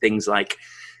else is things like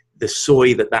the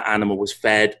soy that animal was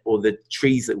fed, or the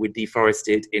trees that were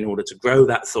deforested in order to grow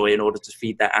that soy, in order to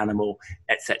feed that animal,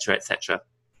 etc., etc.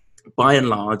 By and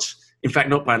large, in fact,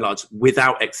 not by and large,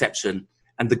 without exception,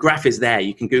 and the graph is there,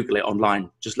 you can Google it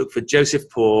online. Just look for Joseph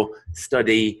Poore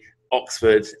study,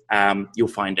 Oxford, you'll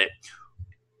find it.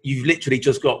 You've literally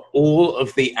just got all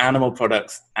of the animal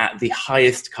products at the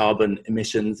highest carbon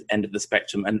emissions end of the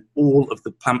spectrum, and all of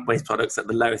the plant-based products at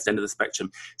the lowest end of the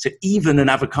spectrum. So even an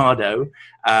avocado,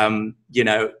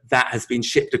 that has been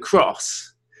shipped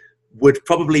across would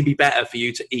probably be better for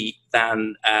you to eat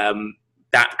than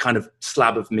that kind of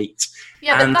slab of meat.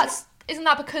 Yeah, but isn't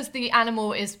that because the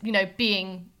animal is,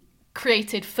 being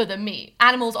created for the meat?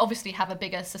 Animals obviously have a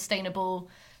bigger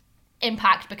sustainable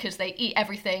impact because they eat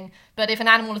everything, but if an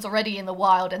animal is already in the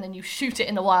wild and then you shoot it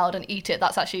in the wild and eat it,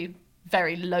 that's actually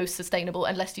very low sustainable,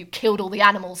 unless you killed all the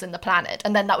animals in the planet,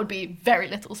 and then that would be very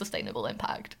little sustainable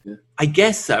impact. I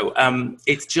guess so.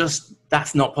 It's just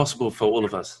that's not possible for all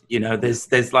of us.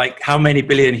 There's like how many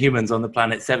billion humans on the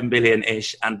planet? 7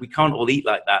 billion-ish, and we can't all eat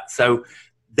like that. So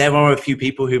there are a few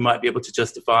people who might be able to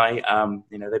justify,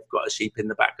 they've got a sheep in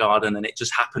the back garden and it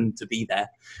just happened to be there.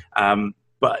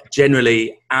 But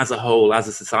generally, as a whole, as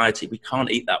a society, we can't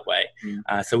eat that way.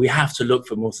 So we have to look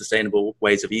for more sustainable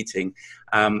ways of eating.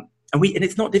 And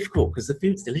it's not difficult because the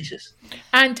food's delicious.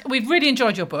 And we've really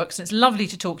enjoyed your books. It's lovely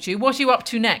to talk to you. What are you up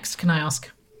to next, can I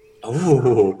ask?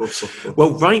 Oh,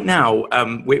 well, right now,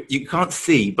 you can't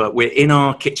see, but we're in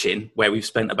our kitchen where we've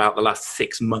spent about the last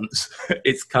 6 months.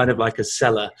 It's kind of like a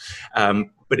cellar,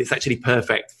 but it's actually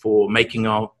perfect for making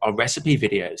our recipe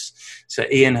videos. So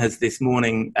Ian has this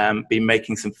morning been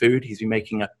making some food. He's been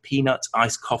making a peanut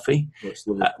iced coffee,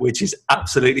 which is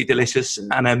absolutely delicious,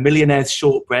 and a millionaire's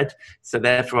shortbread. So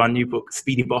there for our new book,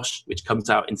 Speedy Bosh, which comes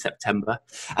out in September.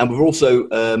 And we're also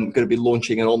going to be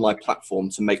launching an online platform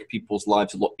to make people's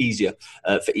lives a lot easier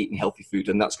for eating healthy food,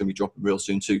 and that's going to be dropping real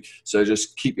soon too. So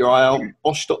just keep your eye out on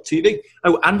Bosh.tv.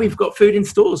 Oh, and we've got food in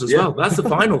stores as well. That's the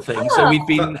final thing. So we've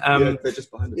been... they're just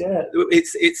behind us. Yeah,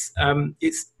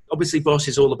 it's obviously Bosh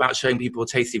is all about showing people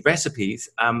tasty recipes,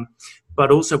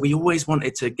 but also we always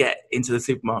wanted to get into the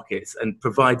supermarkets and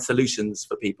provide solutions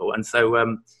for people. And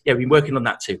so, we've been working on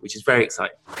that too, which is very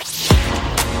exciting.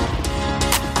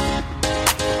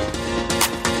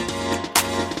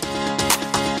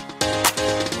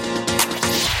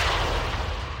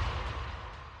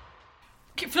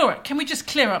 Flora, can we just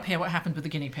clear up here what happened with the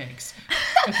guinea pigs?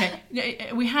 Okay,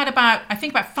 we had about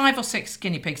 5 or 6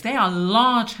 guinea pigs. They are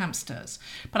large hamsters,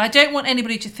 but I don't want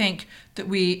anybody to think that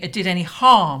we did any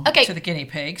harm to the guinea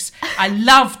pigs. I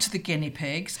loved the guinea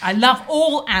pigs. I love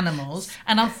all animals,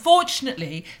 and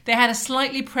unfortunately, they had a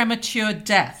slightly premature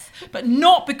death, but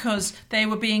not because they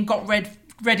were being got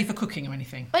ready for cooking or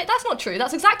anything. Wait, that's not true.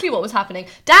 That's exactly what was happening.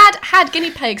 Dad had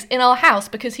guinea pigs in our house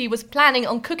because he was planning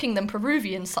on cooking them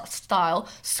Peruvian style,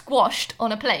 squashed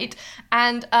on a plate,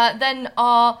 and then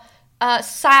our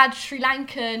sad Sri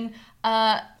Lankan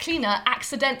cleaner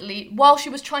accidentally, while she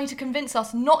was trying to convince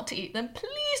us not to eat them,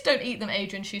 please don't eat them,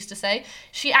 Adrian, she used to say,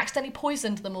 she accidentally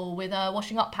poisoned them all with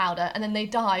washing up powder, and then they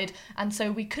died, and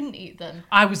so we couldn't eat them.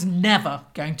 I was never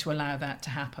going to allow that to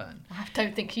happen. I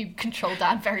don't think you controlled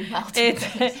Dad very well.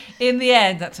 In the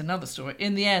end, that's another story.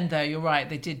 In the end, though, you're right,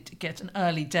 they did get an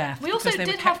early death because they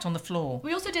were kept on the floor.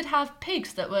 We also did have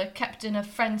pigs that were kept in a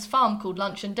friend's farm called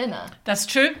Lunch and Dinner. That's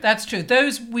true.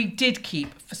 Those we did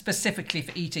keep specifically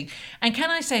for eating. And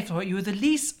can I say, Flora, you were the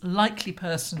least likely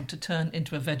person to turn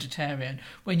into a vegetarian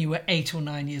when you were 8 or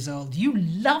 9 years old. You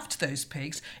loved those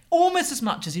pigs almost as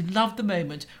much as you loved the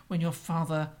moment when your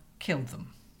father killed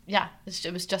them. Yeah,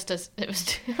 it was just as...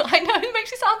 I know, it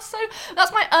makes you sound so...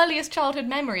 That's my earliest childhood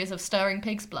memories of stirring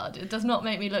pig's blood. It does not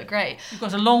make me look great. You've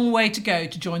got a long way to go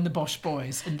to join the Bosch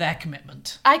Boys in their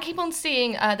commitment. I keep on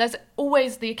seeing there's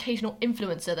always the occasional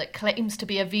influencer that claims to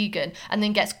be a vegan and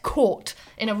then gets caught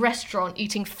in a restaurant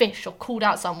eating fish or called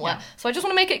out somewhere. Yeah. So I just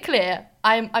want to make it clear,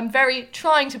 I'm very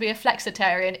trying to be a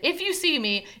flexitarian. If you see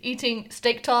me eating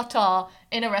steak tartare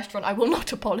in a restaurant, I will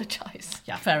not apologise.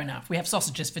 Yeah, fair enough. We have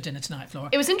sausages for dinner tonight, Flora.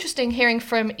 It was interesting hearing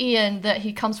from Ian that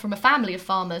he comes from a family of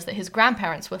farmers, that his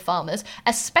grandparents were farmers,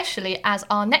 especially as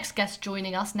our next guest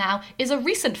joining us now is a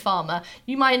recent farmer.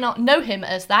 You might not know him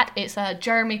as that. It's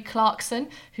Jeremy Clarkson,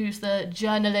 who's the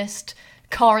journalist,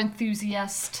 car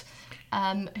enthusiast,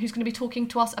 who's going to be talking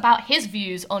to us about his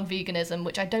views on veganism,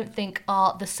 which I don't think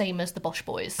are the same as the Bosch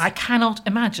Boys. I cannot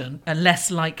imagine a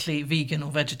less likely vegan or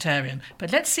vegetarian,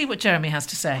 but let's see what Jeremy has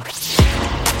to say.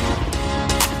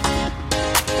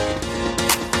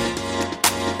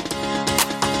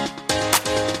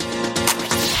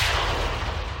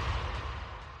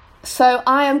 So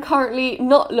I am currently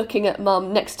not looking at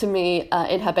Mum next to me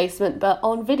in her basement, but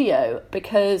on video,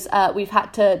 because we've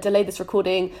had to delay this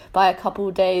recording by a couple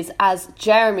of days as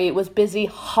Jeremy was busy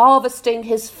harvesting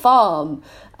his farm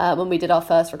when we did our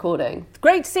first recording. It's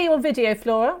great to see you on video,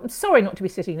 Flora. I'm sorry not to be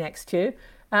sitting next to you,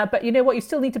 but you know what? You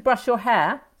still need to brush your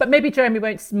hair. But maybe Jeremy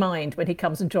won't mind when he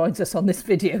comes and joins us on this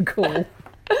video call.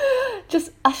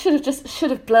 I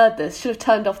should have blurred this. Should have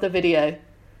turned off the video.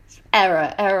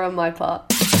 Error on my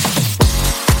part.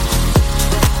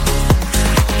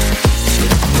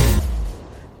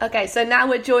 Okay, so now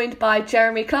we're joined by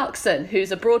Jeremy Clarkson,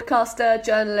 who's a broadcaster,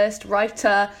 journalist,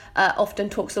 writer, often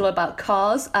talks a lot about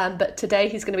cars, but today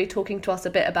he's going to be talking to us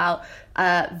a bit about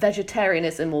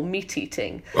vegetarianism or meat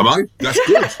eating. Am I? That's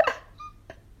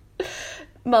good.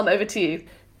 Mum, over to you.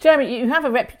 Jeremy, you have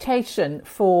a reputation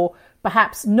for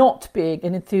perhaps not being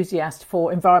an enthusiast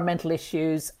for environmental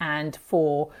issues and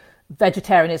for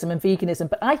vegetarianism and veganism,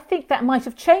 but I think that might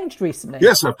have changed recently.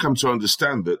 Yes, I've come to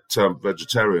understand that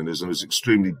vegetarianism is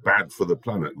extremely bad for the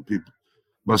planet and people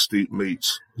must eat meat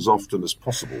as often as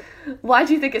possible. Why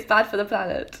do you think it's bad for the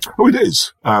planet? Oh, it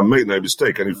is. Make no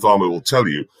mistake, any farmer will tell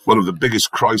you one of the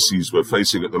biggest crises we're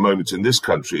facing at the moment in this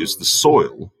country is the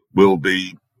soil will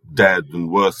be dead and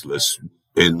worthless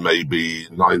in maybe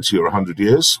 90 or 100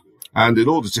 years. And in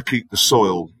order to keep the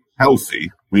soil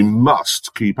healthy, we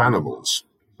must keep animals.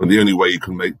 And the only way you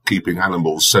can make keeping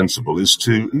animals sensible is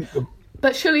to eat them.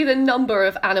 But surely the number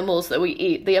of animals that we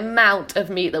eat, the amount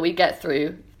of meat that we get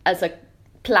through as a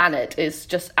planet is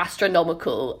just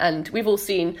astronomical. And we've all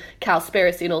seen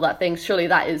Cowspiracy and all that thing. Surely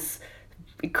that is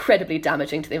incredibly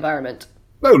damaging to the environment.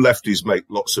 No, lefties make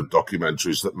lots of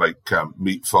documentaries that make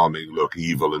meat farming look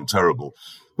evil and terrible.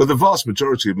 But the vast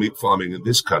majority of meat farming in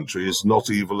this country is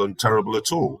not evil and terrible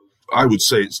at all. I would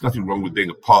say it's nothing wrong with being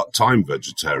a part-time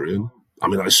vegetarian. I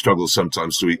mean, I struggle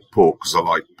sometimes to eat pork because I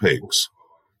like pigs.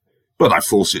 But I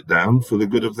force it down for the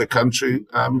good of the country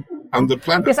and the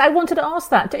planet. Yes, I wanted to ask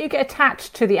that. Don't you get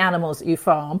attached to the animals that you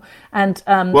farm and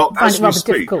find it rather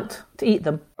difficult to eat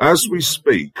them? As we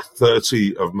speak,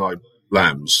 30 of my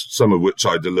lambs, some of which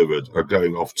I delivered, are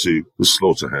going off to the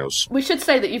slaughterhouse. We should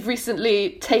say that you've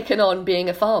recently taken on being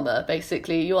a farmer,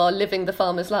 basically. You are living the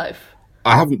farmer's life.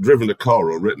 I haven't driven a car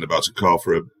or written about a car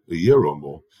for a year or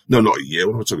more. No, not a year.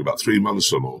 We're talking about 3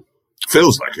 months or more.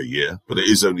 Feels like a year, but it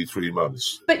is only 3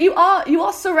 months. But you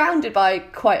are surrounded by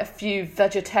quite a few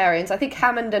vegetarians. I think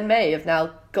Hammond and May have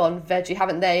now gone veggie,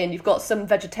 haven't they? And you've got some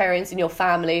vegetarians in your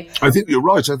family. I think you're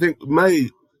right. I think May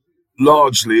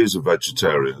largely is a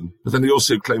vegetarian, but then he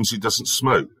also claims he doesn't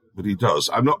smoke, but he does.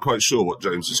 I'm not quite sure what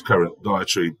James's current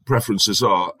dietary preferences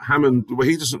are. Hammond, well,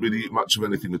 he doesn't really eat much of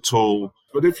anything at all.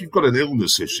 But if you've got an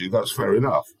illness issue, that's fair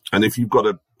enough. And if you've got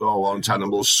a aren't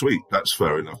animals sweet? That's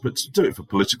fair enough. But to do it for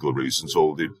political reasons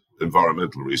or the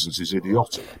environmental reasons is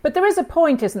idiotic. But there is a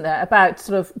point, isn't there, about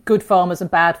sort of good farmers and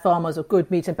bad farmers, or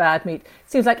good meat and bad meat.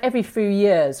 It seems like every few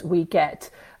years we get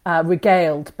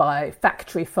regaled by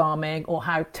factory farming, or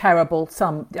how terrible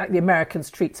like the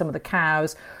Americans treat some of the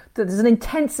cows. There's an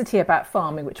intensity about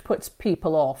farming which puts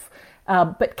people off.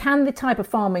 But can the type of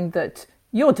farming that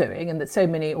you're doing, and that so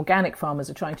many organic farmers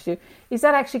are trying to do, is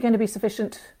that actually going to be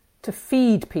sufficient to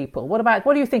feed people? What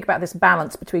do you think about this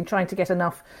balance between trying to get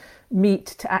enough meat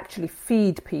to actually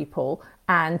feed people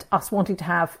and us wanting to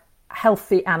have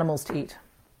healthy animals to eat?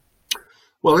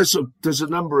 Well, there's a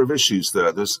number of issues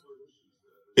there.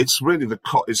 It's really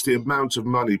it's the amount of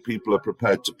money people are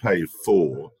prepared to pay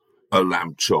for a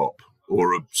lamb chop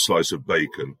or a slice of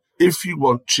bacon. If you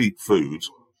want cheap food,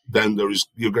 then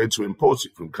you're going to import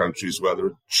it from countries where there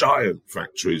are giant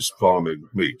factories farming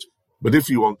meat. But if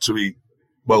you want to eat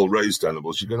well-raised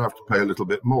animals, you're going to have to pay a little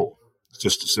bit more. It's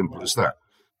just as simple as that.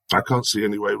 I can't see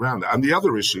any way around that. And the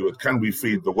other issue of can we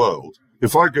feed the world?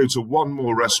 If I go to one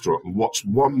more restaurant and watch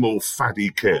one more fatty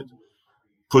kid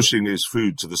pushing his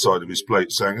food to the side of his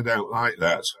plate saying, I don't like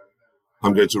that,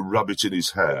 I'm going to rub it in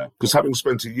his hair. Because having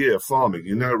spent a year farming,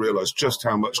 you now realise just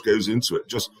how much goes into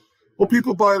it.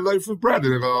 People buy a loaf of bread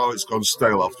and they go, oh, it's gone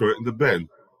stale, I'll throw it in the bin.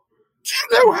 Do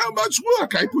you know how much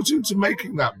work I put into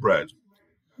making that bread?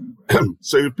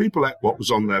 So if people ate what was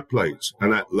on their plate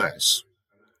and ate less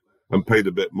and paid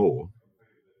a bit more,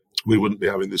 we wouldn't be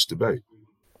having this debate.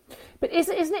 But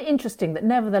isn't it interesting that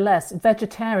nevertheless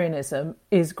vegetarianism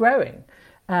is growing?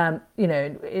 In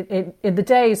the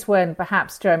days when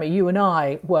perhaps, Jeremy, you and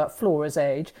I were Flora's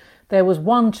age, there was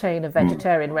one chain of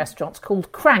vegetarian restaurants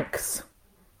called Cranks.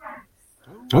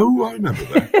 Oh, I remember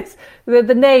that.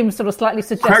 the name sort of slightly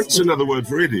suggests... Crank's another word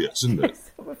for idiots, isn't it?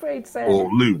 I'm afraid so. Or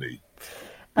loony.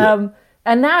 Yeah.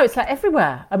 And now it's like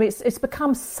everywhere. I mean, it's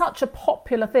become such a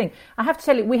popular thing. I have to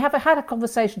tell you, we have had a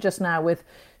conversation just now with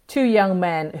two young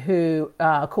men who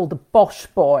are called the Bosch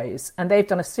Boys, and they've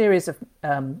done a series of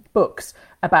books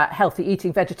about healthy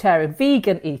eating, vegetarian,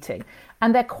 vegan eating,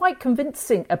 and they're quite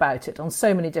convincing about it on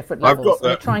so many different levels. I've got that.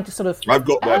 They're trying to sort of... I've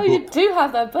got their book. You do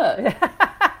have their book.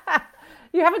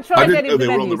 You haven't tried any of the I didn't know they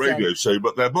were on the menus, radio then? show,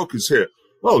 but their book is here.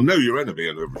 Oh, know your enemy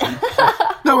and everything.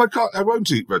 No, I can't. I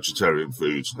won't eat vegetarian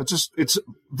food.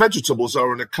 Vegetables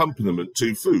are an accompaniment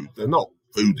to food. They're not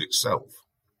food itself.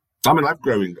 I mean, I'm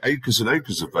growing acres and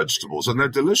acres of vegetables, and they're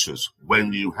delicious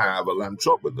when you have a lamb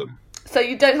chop with them. So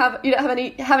you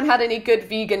haven't had any good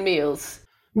vegan meals?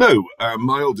 No,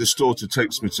 my oldest daughter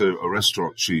takes me to a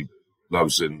restaurant she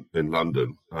loves in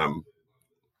London, in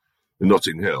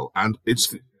Notting Hill, and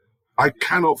I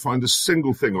cannot find a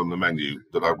single thing on the menu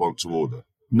that I want to order.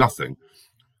 Nothing.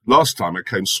 Last time I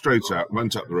came straight out,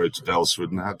 went up the road to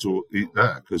Delsford and had to eat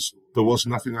there because there was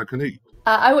nothing I can eat.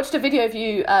 I watched a video of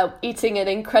you eating an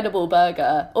Incredible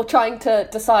burger, or trying to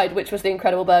decide which was the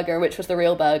Incredible burger and which was the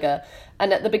real burger.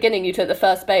 And at the beginning you took the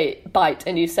first bite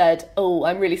and you said, oh,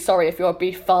 I'm really sorry if you're a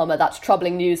beef farmer, that's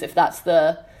troubling news if that's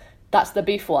the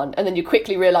beef one. And then you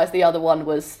quickly realised the other one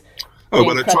was the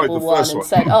Incredible one and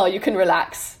said, oh, you can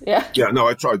relax. Yeah. Yeah, no,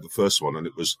 I tried the first one and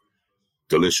it was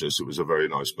delicious. It was a very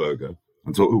nice burger.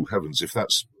 I thought, oh, heavens, if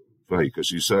that's fake, as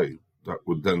you say, that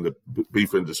would then the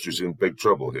beef industry's in big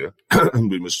trouble here. And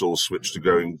we must all switch to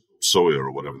going soya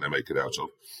or whatever they make it out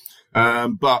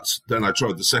of. But then I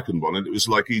tried the second one and it was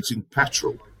like eating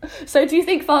petrol. So do you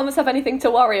think farmers have anything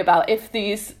to worry about if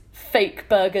these fake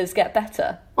burgers get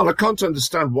better? Well, I can't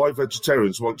understand why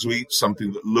vegetarians want to eat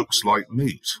something that looks like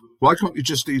meat. Why can't you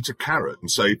just eat a carrot and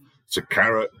say, it's a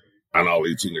carrot and I'll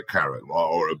eating a carrot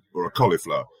or a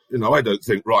cauliflower? You know, I don't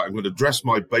think, right, I'm going to dress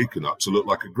my bacon up to look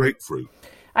like a grapefruit.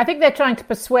 I think they're trying to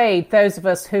persuade those of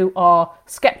us who are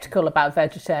sceptical about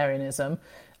vegetarianism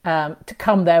to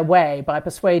come their way by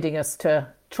persuading us to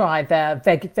try their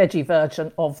veggie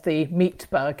version of the meat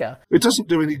burger. It doesn't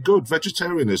do any good.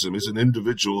 Vegetarianism is an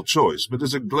individual choice, but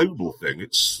as a global thing,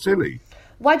 it's silly.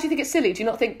 Why do you think it's silly? Do you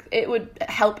not think it would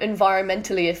help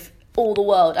environmentally if all the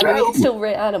world... I mean, we can still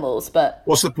rear animals, but...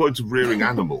 What's the point of rearing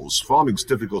animals? Farming's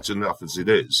difficult enough as it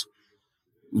is.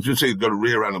 You say you've got to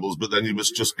rear animals, but then you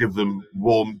must just give them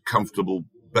warm, comfortable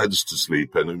beds to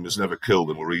sleep in, and you must never kill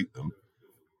them or eat them.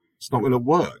 It's not going to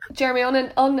work. Jeremy,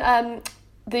 on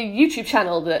the YouTube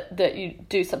channel that you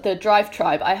do, the Drive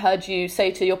Tribe, I heard you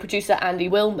say to your producer, Andy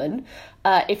Willman,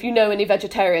 if you know any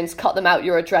vegetarians, cut them out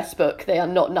your address book. They are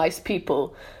not nice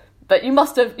people. But you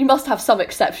must have some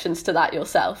exceptions to that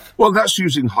yourself. Well, that's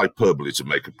using hyperbole to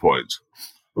make a point.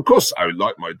 Of course, I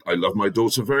love my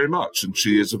daughter very much, and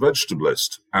she is a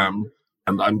vegetalist. And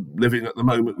I'm living at the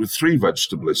moment with 3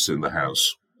 vegetalists in the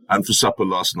house. And for supper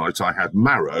last night, I had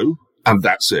marrow, and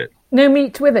that's it. No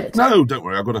meat with it? No, don't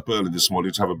worry. I got up early this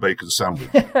morning to have a bacon sandwich.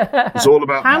 It's all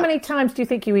about How many times do you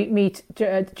think you eat meat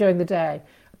during the day?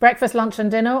 Breakfast, lunch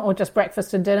and dinner, or just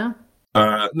breakfast and dinner?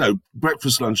 No,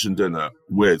 breakfast, lunch and dinner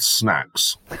with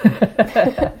snacks.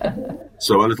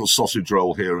 So a little sausage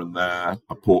roll here and there,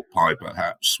 a pork pie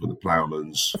perhaps with the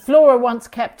ploughman's. Flora once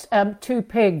kept 2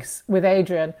 pigs with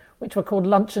Adrian, which were called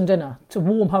lunch and dinner, to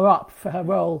warm her up for her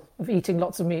role of eating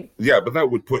lots of meat. Yeah, but that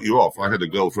would put you off. I had a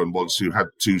girlfriend once who had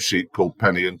 2 sheep called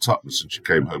Penny and Tuppence, and she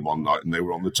came home one night and they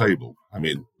were on the table. I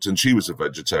mean, and she was a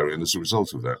vegetarian as a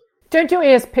result of that. Don't your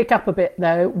ears pick up a bit,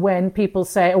 though, when people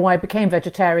say, oh, I became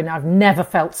vegetarian, I've never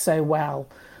felt so well?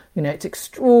 You know, it's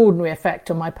extraordinary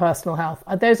effect on my personal health.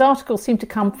 Those articles seem to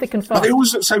come thick and fast. They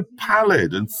always look so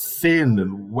pallid and thin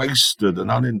and wasted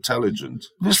and unintelligent.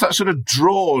 Just that sort of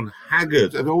drawn,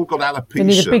 haggard. They've all got alopecia. You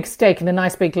need a big steak and a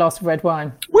nice big glass of red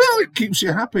wine. Well, it keeps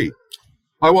you happy.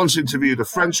 I once interviewed a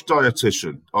French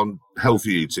dietitian on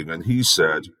healthy eating, and he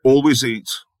said, always eat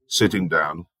sitting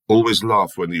down, always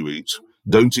laugh when you eat,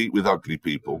 don't eat with ugly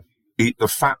people, eat the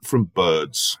fat from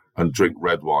birds and drink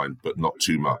red wine, but not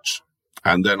too much.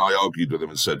 And then I argued with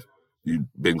him and said, you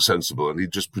being sensible, and he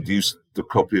just produced the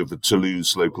copy of the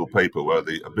Toulouse local paper where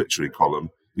the obituary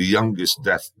column, the youngest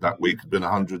death that week had been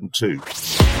 102.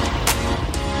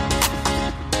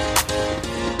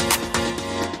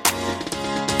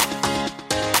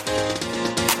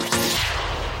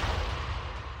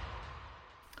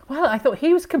 Well, I thought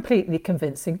he was completely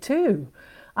convincing too.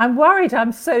 I'm worried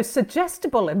I'm so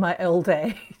suggestible in my old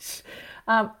age.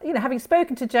 Having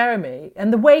spoken to Jeremy,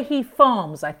 and the way he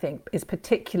farms, I think, is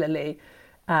particularly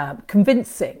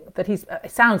convincing. That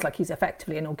it sounds like he's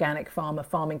effectively an organic farmer,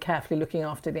 farming carefully, looking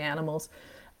after the animals.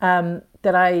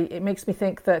 It makes me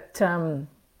think that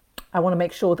I want to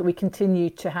make sure that we continue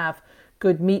to have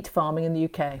good meat farming in the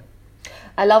UK.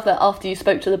 I love that after you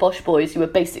spoke to the Bosch boys, you were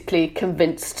basically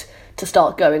convinced to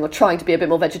start going or trying to be a bit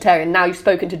more vegetarian. Now you've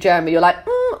spoken to Jeremy, you're like,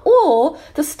 or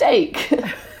the steak.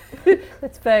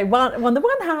 That's very well on the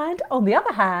one hand, on the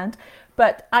other hand,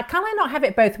 but can I not have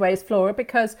it both ways, Flora?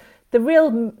 Because the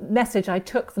real message I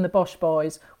took from the Bosch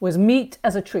boys was meat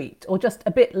as a treat, or just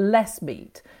a bit less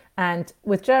meat. And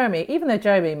with Jeremy, even though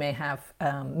Jeremy may have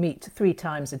meat 3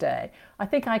 times a day, I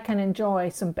think I can enjoy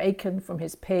some bacon from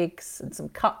his pigs and some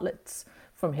cutlets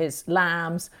from his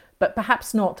lambs, but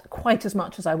perhaps not quite as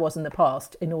much as I was in the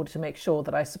past, in order to make sure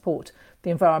that I support the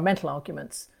environmental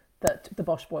arguments that the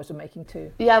Bosch boys were making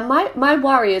too. Yeah, my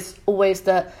worry is always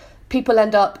that people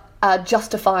end up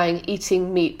justifying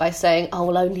eating meat by saying, oh,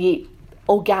 we'll only eat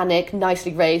organic,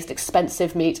 nicely raised,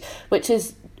 expensive meat, which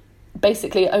is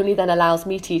basically only then allows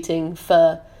meat eating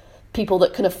for people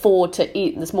that can afford to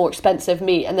eat this more expensive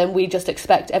meat, and then we just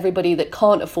expect everybody that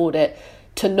can't afford it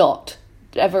to not.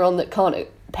 Everyone that can't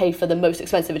pay for the most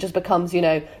expensive, it just becomes,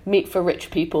 meat for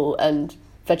rich people and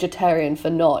vegetarian for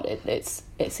not.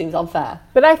 It seems unfair.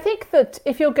 But I think that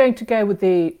if you're going to go with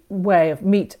the way of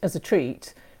meat as a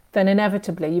treat, then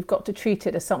inevitably you've got to treat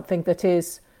it as something that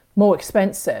is more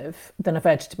expensive than a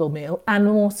vegetable meal and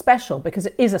more special, because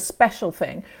it is a special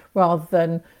thing rather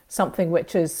than something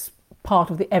which is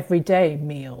part of the everyday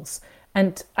meals.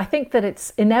 And I think that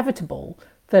it's inevitable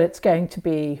that it's going to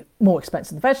be more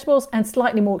expensive than vegetables and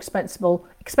slightly more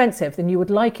expensive than you would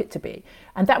like it to be.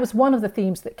 And that was one of the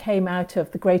themes that came out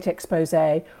of the great expose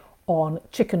on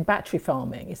chicken battery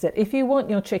farming, is that if you want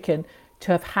your chicken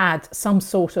to have had some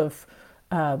sort of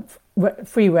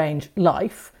free-range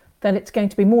life, then it's going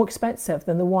to be more expensive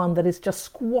than the one that is just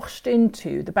squashed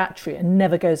into the battery and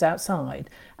never goes outside.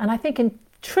 And I think in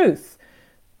truth,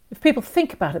 if people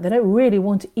think about it, they don't really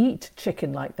want to eat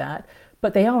chicken like that,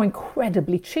 but they are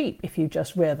incredibly cheap if you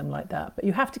just rear them like that. But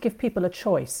you have to give people a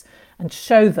choice and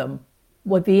show them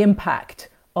what the impact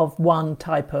of one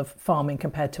type of farming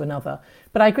compared to another.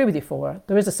 But I agree with you, Flora.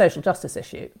 There is a social justice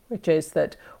issue, which is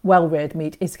that well-reared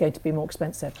meat is going to be more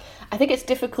expensive. I think it's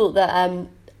difficult that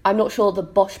I'm not sure the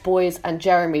Bosch boys and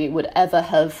Jeremy would ever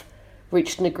have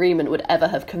reached an agreement, would ever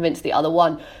have convinced the other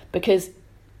one, because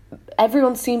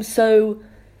everyone seems so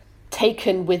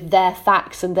taken with their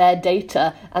facts and their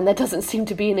data, and there doesn't seem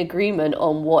to be an agreement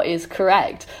on what is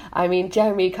correct. I mean,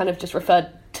 Jeremy kind of just referred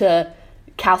to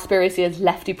Cowspiracy as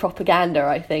lefty propaganda,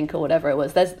 I think, or whatever it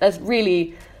was. There's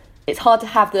really, it's hard to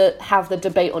have the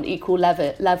debate on equal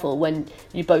level when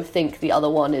you both think the other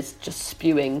one is just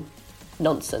spewing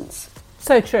nonsense.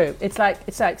 So true. It's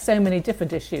like so many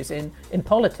different issues in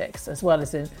politics as well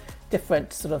as in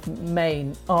different sort of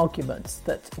main arguments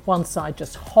that one side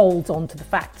just holds on to the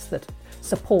facts that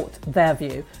support their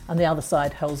view and the other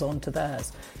side holds on to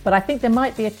theirs. But I think there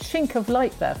might be a chink of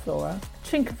light there, Flora, a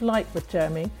chink of light with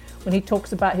Jeremy when he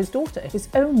talks about his daughter. If his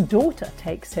own daughter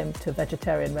takes him to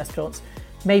vegetarian restaurants,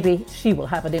 maybe she will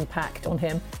have an impact on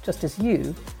him, just as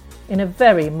you, in a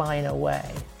very minor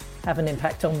way, have an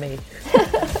impact on me.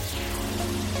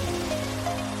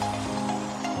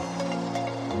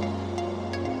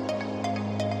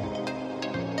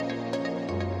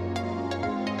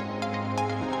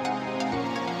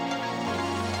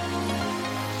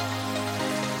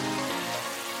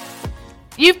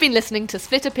 You've been listening to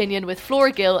Split Opinion with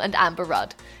Flora Gill and Amber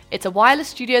Rudd. It's a Wireless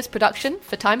Studios production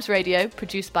for Times Radio,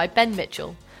 produced by Ben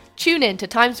Mitchell. Tune in to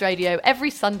Times Radio every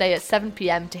Sunday at 7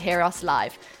 p.m. to hear us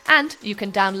live. And you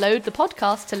can download the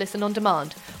podcast to listen on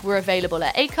demand. We're available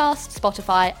at Acast,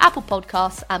 Spotify, Apple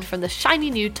Podcasts, and from the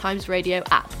shiny new Times Radio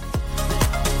app.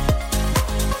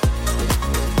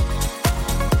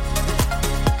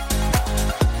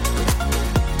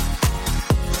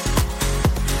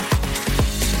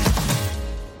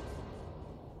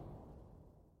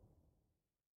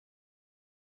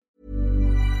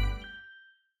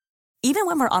 Even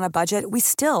when we're on a budget, we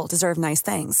still deserve nice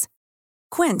things.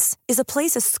 Quince is a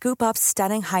place to scoop up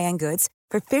stunning high-end goods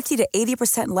for 50 to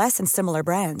 80% less than similar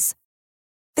brands.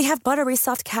 They have buttery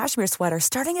soft cashmere sweaters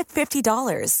starting at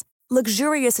 $50,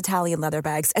 luxurious Italian leather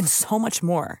bags, and so much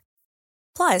more.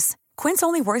 Plus, Quince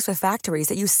only works with factories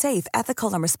that use safe,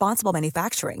 ethical, and responsible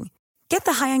manufacturing. Get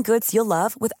the high-end goods you'll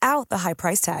love without the high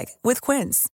price tag with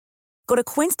Quince. Go to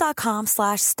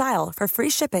quince.com/style for free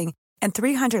shipping and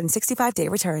 365-day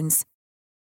returns.